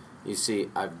still. You see,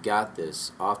 I've got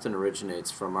this often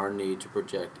originates from our need to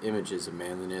project images of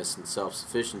manliness and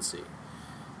self-sufficiency.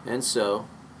 And so,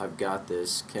 I've got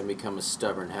this can become a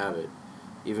stubborn habit,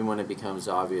 even when it becomes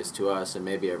obvious to us and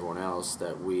maybe everyone else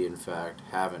that we, in fact,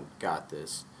 haven't got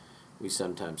this. We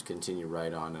sometimes continue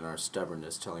right on in our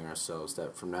stubbornness, telling ourselves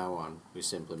that from now on, we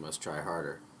simply must try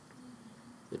harder.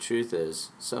 The truth is,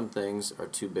 some things are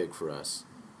too big for us,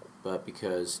 but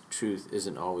because truth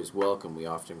isn't always welcome, we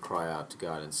often cry out to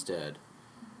God instead.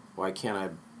 Why can't I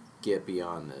get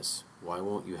beyond this? Why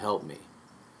won't you help me?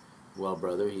 Well,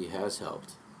 brother, he has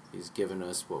helped. He's given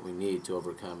us what we need to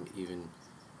overcome even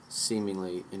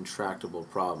seemingly intractable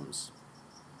problems.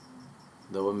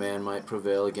 Though a man might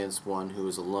prevail against one who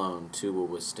is alone, two will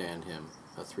withstand him.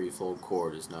 A threefold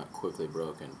cord is not quickly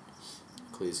broken.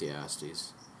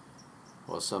 Ecclesiastes.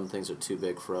 While some things are too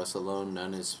big for us alone,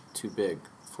 none is too big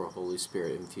for Holy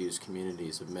Spirit-infused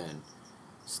communities of men,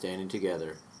 standing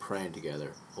together, praying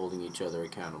together, holding each other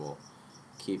accountable,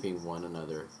 keeping one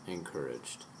another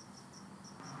encouraged.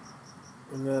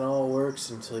 And that all works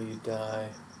until you die.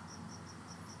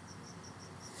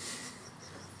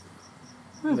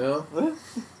 No?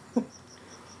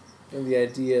 And the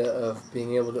idea of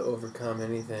being able to overcome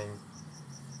anything.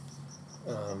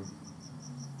 I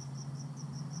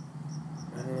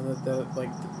don't know that like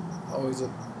always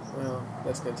well,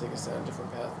 that's going to take us down a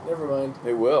different path. Never mind.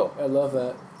 It will. I love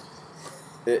that.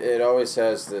 It always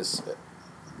has this,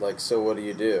 like, so what do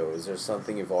you do? Is there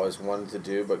something you've always wanted to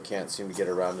do but can't seem to get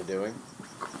around to doing?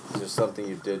 Is there something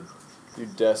you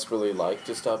desperately like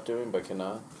to stop doing but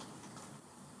cannot?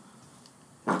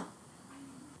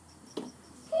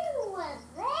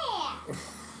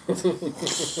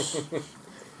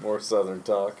 More Southern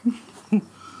talk. Who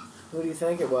do you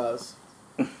think it was?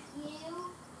 You?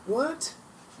 What?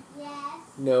 Yes.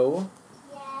 No.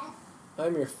 Yes.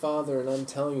 I'm your father and I'm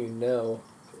telling you no.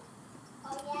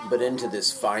 Oh, yeah. But into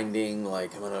this finding,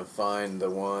 like, I'm going to find the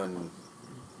one.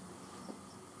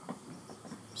 I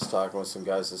was talking with some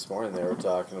guys this morning. They were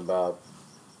talking about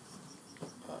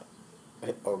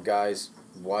a guy's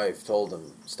wife told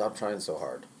him, stop trying so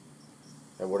hard.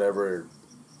 And whatever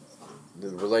the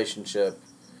relationship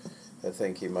I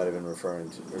think he might have been referring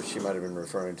to, or she might have been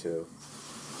referring to.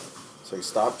 It's like,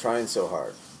 stop trying so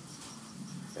hard.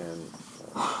 And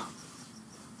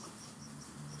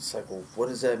it's like, well, what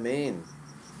does that mean?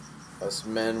 Us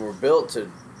men were built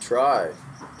to try.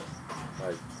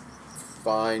 Like,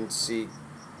 find, seek,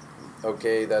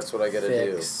 okay, that's what I gotta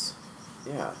Fix.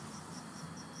 do. Yeah.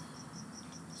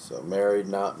 So married,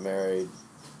 not married.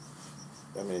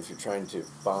 I mean, if you're trying to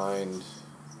find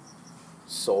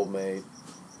soulmate,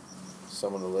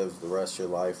 someone to live the rest of your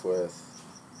life with,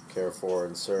 care for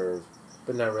and serve.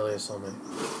 But not really a soulmate.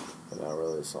 But not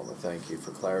really a soulmate. Thank you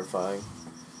for clarifying.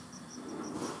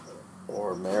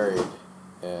 Or married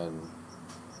and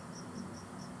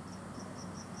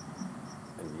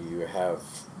you have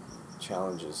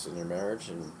challenges in your marriage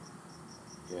and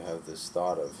you have this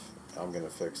thought of, I'm going to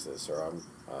fix this, or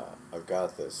I've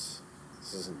got this.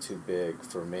 This isn't too big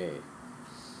for me.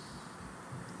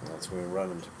 That's when we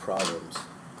run into problems.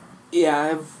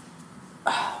 Yeah,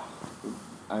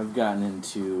 I've gotten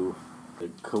into the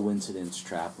coincidence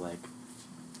trap, like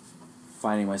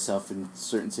finding myself in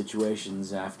certain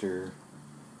situations after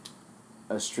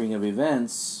a string of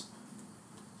events,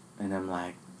 and I'm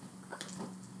like,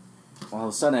 all of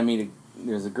a sudden I meet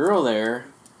there's a girl there.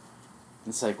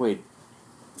 It's like, wait,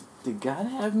 did God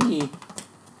have me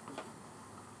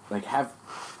have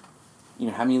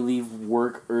me leave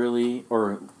work early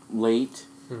or late?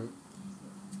 Hmm.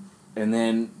 And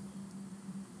then,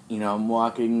 I'm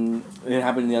walking. It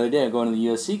happened the other day. I'm going to the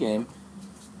USC game,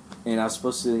 and I was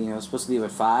supposed to leave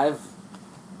at 5,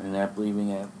 and ended up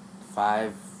leaving at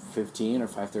 5:15 or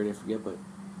 5:30. I forget, but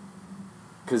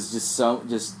because a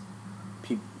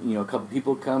couple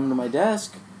people come to my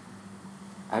desk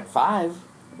at 5.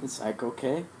 It's like,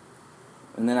 okay,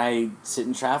 and then I sit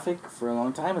in traffic for a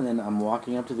long time, and then I'm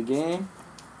walking up to the game,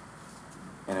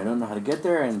 and I don't know how to get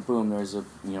there, and boom, there's a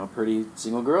pretty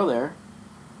single girl there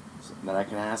that I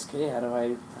can ask, hey, how do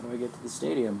I get to the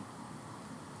stadium?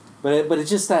 But it's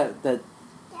just that the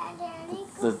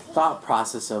thought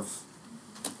process of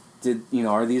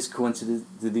are these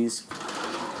coincidences?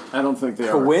 I don't think they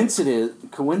are.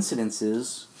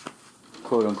 Coincidences,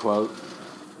 quote unquote,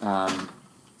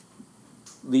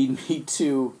 lead me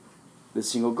to the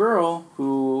single girl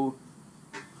who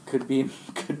could be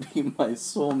my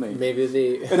soulmate. Maybe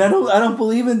they. And I don't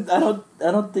believe in. I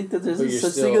don't think that there's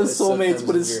such thing as soulmates,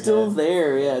 but it's still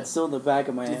there. Yeah, it's still in the back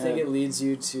of my head. Do you think it leads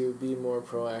you to be more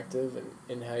proactive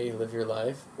in how you live your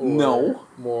life? Or No.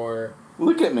 More.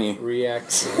 Look at me.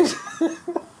 Reactive.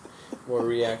 More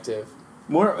reactive.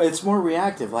 It's more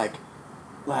reactive. Like.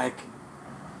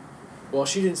 Well,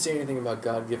 she didn't say anything about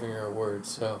God giving her a word,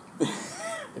 so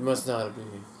it must not be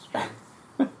true.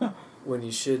 When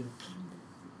you should.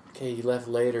 Okay, you left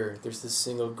later. There's this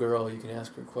single girl. You can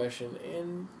ask her a question,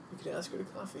 and you can ask her to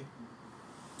coffee.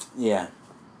 Yeah.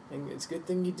 And it's a good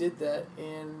thing you did that.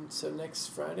 And so next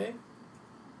Friday?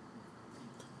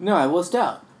 No, I wussed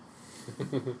out.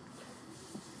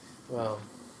 Well.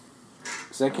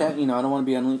 Because I can't, I don't want to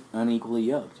be unequally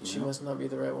yoked. She must not be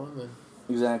the right one then.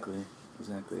 Exactly.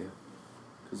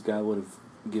 Because God would have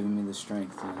given me the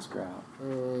strength to ask her out.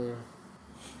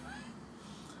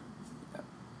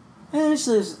 And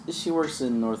she works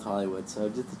in North Hollywood, so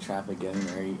just the traffic getting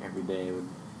there every day would,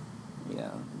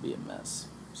 be a mess.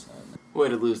 So. Way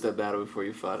to lose that battle before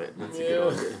you fought it. That's a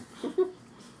good idea.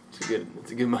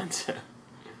 It's a good mindset.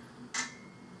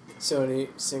 So any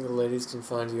single ladies can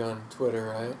find you on Twitter,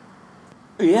 right?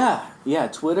 Yeah,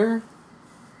 Twitter.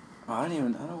 I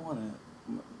don't want to.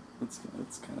 It's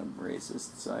kind of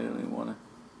racist, so I don't even want to.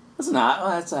 It's not.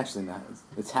 Well, that's actually not.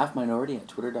 It's half minority at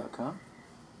twitter.com.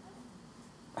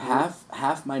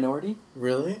 Half minority?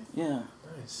 Really? Yeah.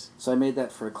 Nice. So I made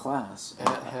that for a class.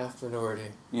 At half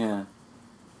minority. Yeah.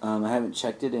 I haven't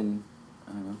checked it in,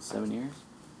 7 years.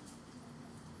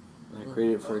 I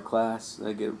created it for a class.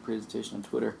 I get a presentation on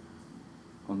Twitter,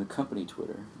 on the company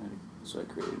Twitter. So I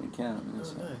created an account. And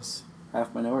Oh, nice.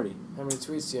 Half minority. How many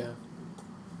tweets do you have?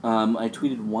 I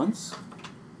tweeted once.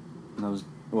 And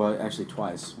actually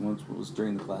twice. Once was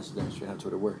during the class to demonstrate how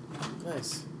Twitter worked.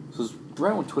 Nice. So it was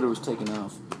right when Twitter was taking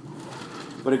off.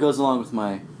 But it goes along with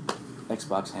my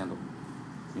Xbox handle.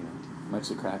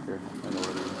 Mexicracker,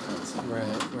 minority.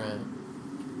 Right.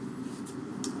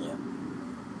 Yeah.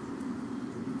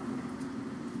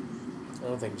 I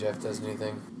don't think Jeff does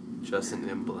anything. Justin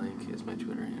M. Blank is my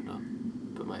Twitter handle.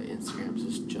 But my Instagram's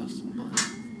just Justin Blank.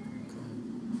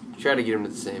 Okay. Try to get him to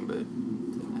the same, but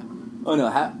didn't happen. Oh, no,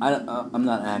 I'm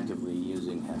not actively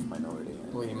using half minority.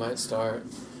 Well, you might start.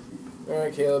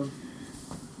 Alright, Caleb.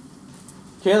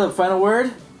 Caleb, final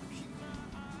word?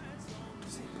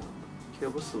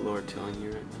 Caleb, what's the Lord telling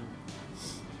you right now?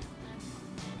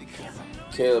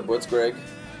 Caleb, what's Greg?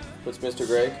 What's Mr.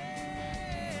 Greg?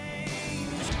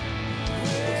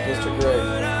 What's Mr. Greg?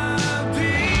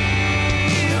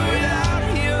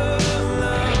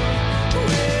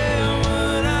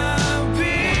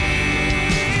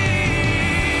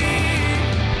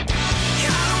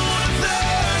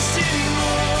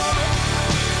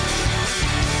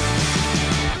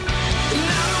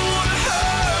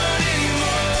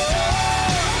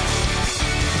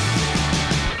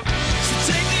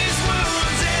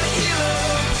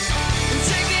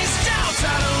 Take these doubts, I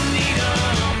don't need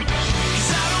them.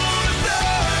 'Cause I don't wanna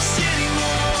throw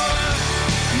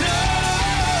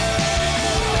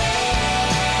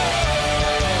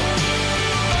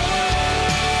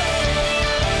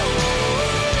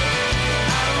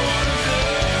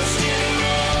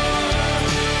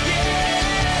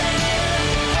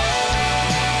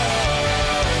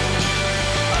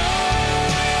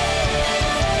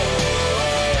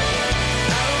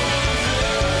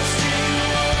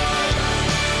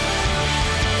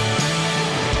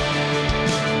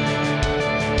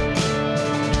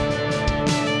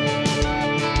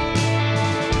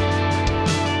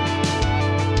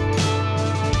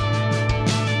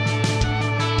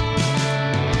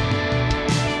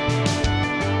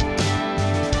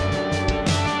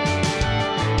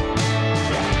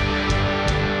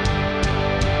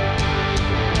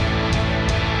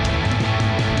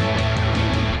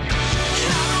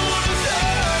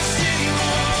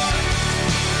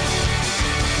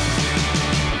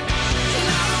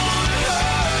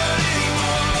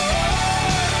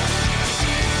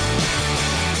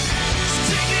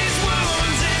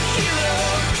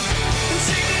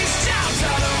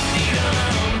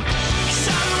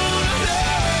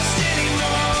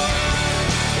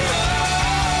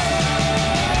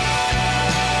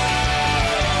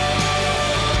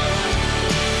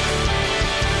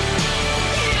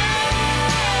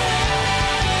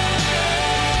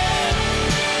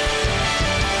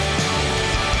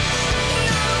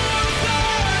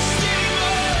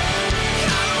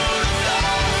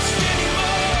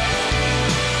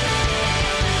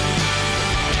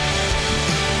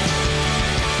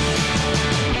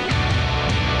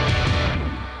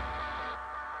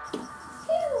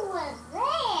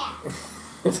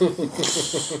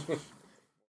Peace.